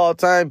YouTube all the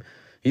time.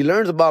 He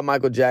learns about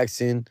Michael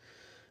Jackson.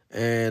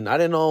 And I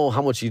didn't know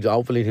how much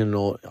hopefully he didn't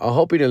know. I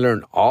hope he didn't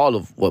learn all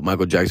of what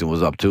Michael Jackson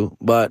was up to.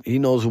 But he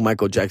knows who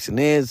Michael Jackson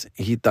is.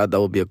 He thought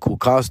that would be a cool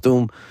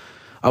costume.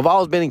 I've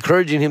always been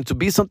encouraging him to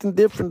be something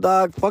different,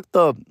 dog. Fuck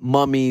the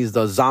mummies,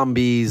 the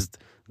zombies,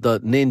 the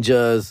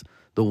ninjas,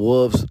 the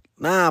wolves.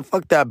 Nah,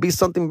 fuck that. Be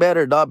something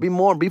better, dog.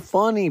 Be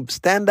funny.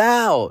 Stand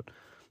out.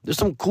 There's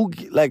some cool,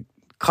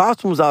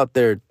 costumes out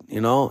there,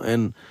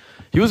 and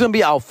He was going to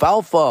be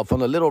Alfalfa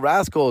from the Little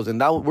Rascals,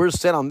 and that we're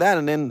set on that.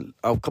 And then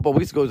a couple of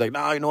weeks ago, he's like,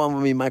 no, you know, I'm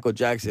going to be Michael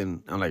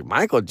Jackson. I'm like,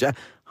 Michael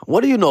Jackson?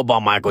 What do you know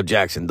about Michael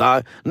Jackson,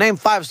 dog? Name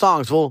 5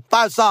 songs, fool.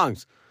 5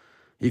 songs.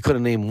 He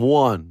couldn't name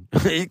one.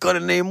 He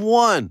couldn't name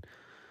one.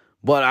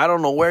 But I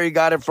don't know where he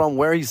got it from,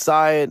 where he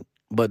saw it,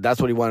 but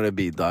that's what he wanted to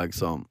be, dog.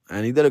 So,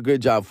 and he did a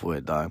good job for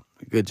it, dog.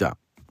 Good job.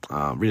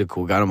 Really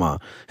cool. Got him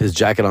his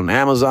jacket on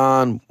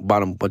Amazon.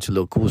 Bought him a bunch of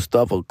little cool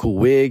stuff, a cool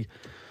wig.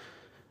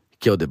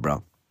 Killed it,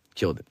 bro.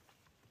 Killed it.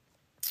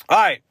 All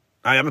right.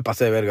 Ya me pasé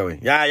de verga,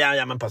 güey.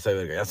 Ya me pasé de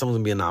verga. Ya estamos going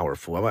to be an hour,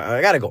 fool.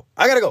 I gotta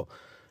go.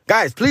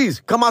 Guys,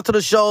 please, come out to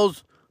the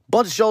shows.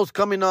 Bunch of shows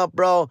coming up,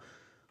 bro.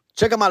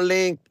 Check out my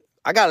link.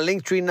 I got a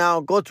link tree now.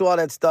 Go through all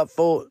that stuff,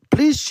 fool.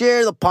 Please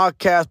share the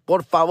podcast.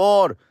 Por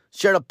favor.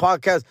 Share the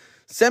podcast.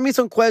 Send me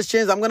some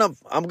questions. I'm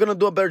gonna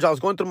do a better job. I was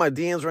going through my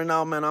DMs right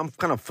now, man. I'm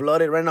kind of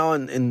flooded right now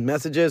in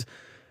messages.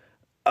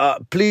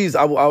 Please,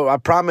 I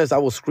promise I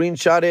will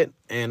screenshot it,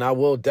 and I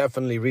will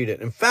definitely read it.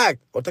 In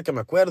fact, ahorita que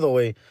me acuerdo,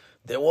 güey,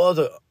 there was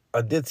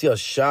I did see a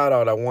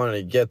shout-out I wanted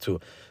to get to.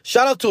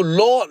 Shout-out to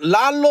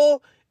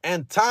Lalo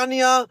and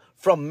Tanya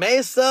from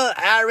Mesa,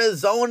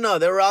 Arizona.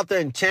 They were out there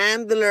in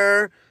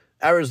Chandler,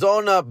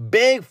 Arizona.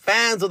 Big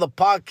fans of the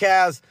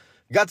podcast.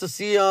 Got to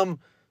see them,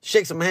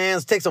 shake some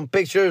hands, take some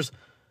pictures.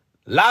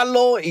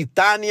 Lalo y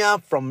Tanya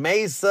from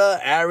Mesa,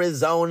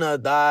 Arizona,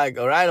 dog.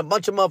 All right, a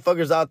bunch of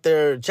motherfuckers out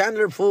there.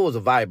 Chandler Fool was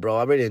a vibe, bro.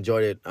 I really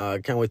enjoyed it.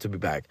 Can't wait to be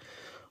back.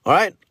 All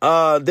right,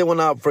 they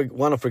want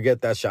to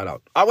forget that shout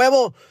out. A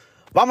huevo,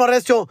 vamos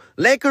recio.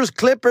 Lakers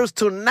Clippers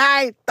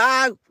tonight,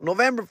 dog.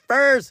 November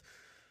 1st.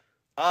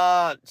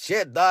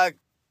 Shit, dog.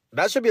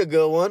 That should be a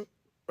good one,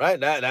 right?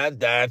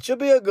 That should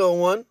be a good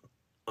one.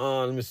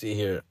 Let me see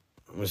here.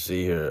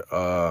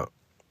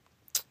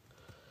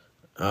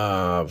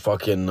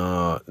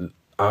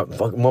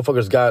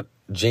 Motherfuckers got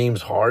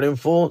James Harden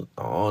full.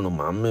 Oh, no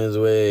mames,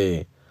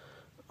 wey.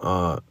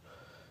 Está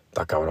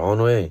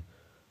cabrón, wey.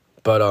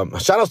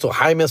 But shout out to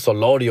Jaime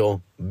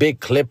Solorio,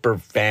 big Clipper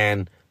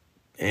fan.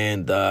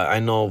 And I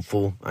know,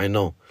 fool. I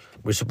know.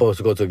 We're supposed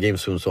to go to a game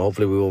soon, so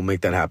hopefully we will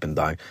make that happen,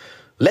 dog.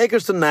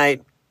 Lakers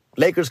tonight.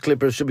 Lakers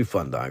Clippers should be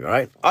fun, dog. All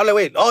right? Oh,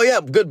 wait. Oh, yeah.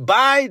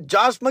 Goodbye,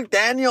 Josh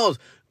McDaniels.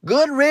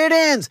 Good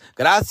riddance.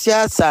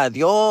 Gracias a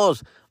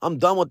Dios. I'm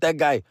done with that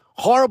guy.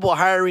 Horrible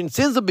hiring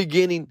since the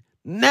beginning.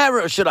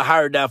 Never should have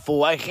hired that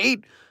fool. I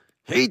hate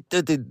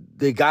that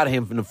they got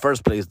him in the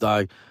first place,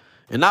 dog.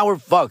 And now we're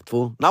fucked,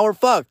 fool. Now we're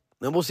fucked.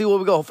 And we'll see where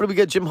we go. Hopefully we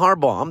get Jim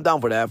Harbaugh. I'm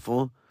down for that,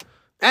 fool.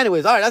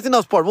 Anyways, all right, that's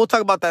enough sport. We'll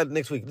talk about that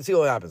next week. Let's see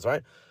what happens, all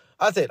right?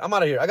 That's it. I'm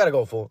out of here. I got to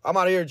go, fool. I'm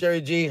out of here,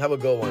 Jerry G. Have a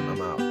good one.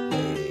 I'm out.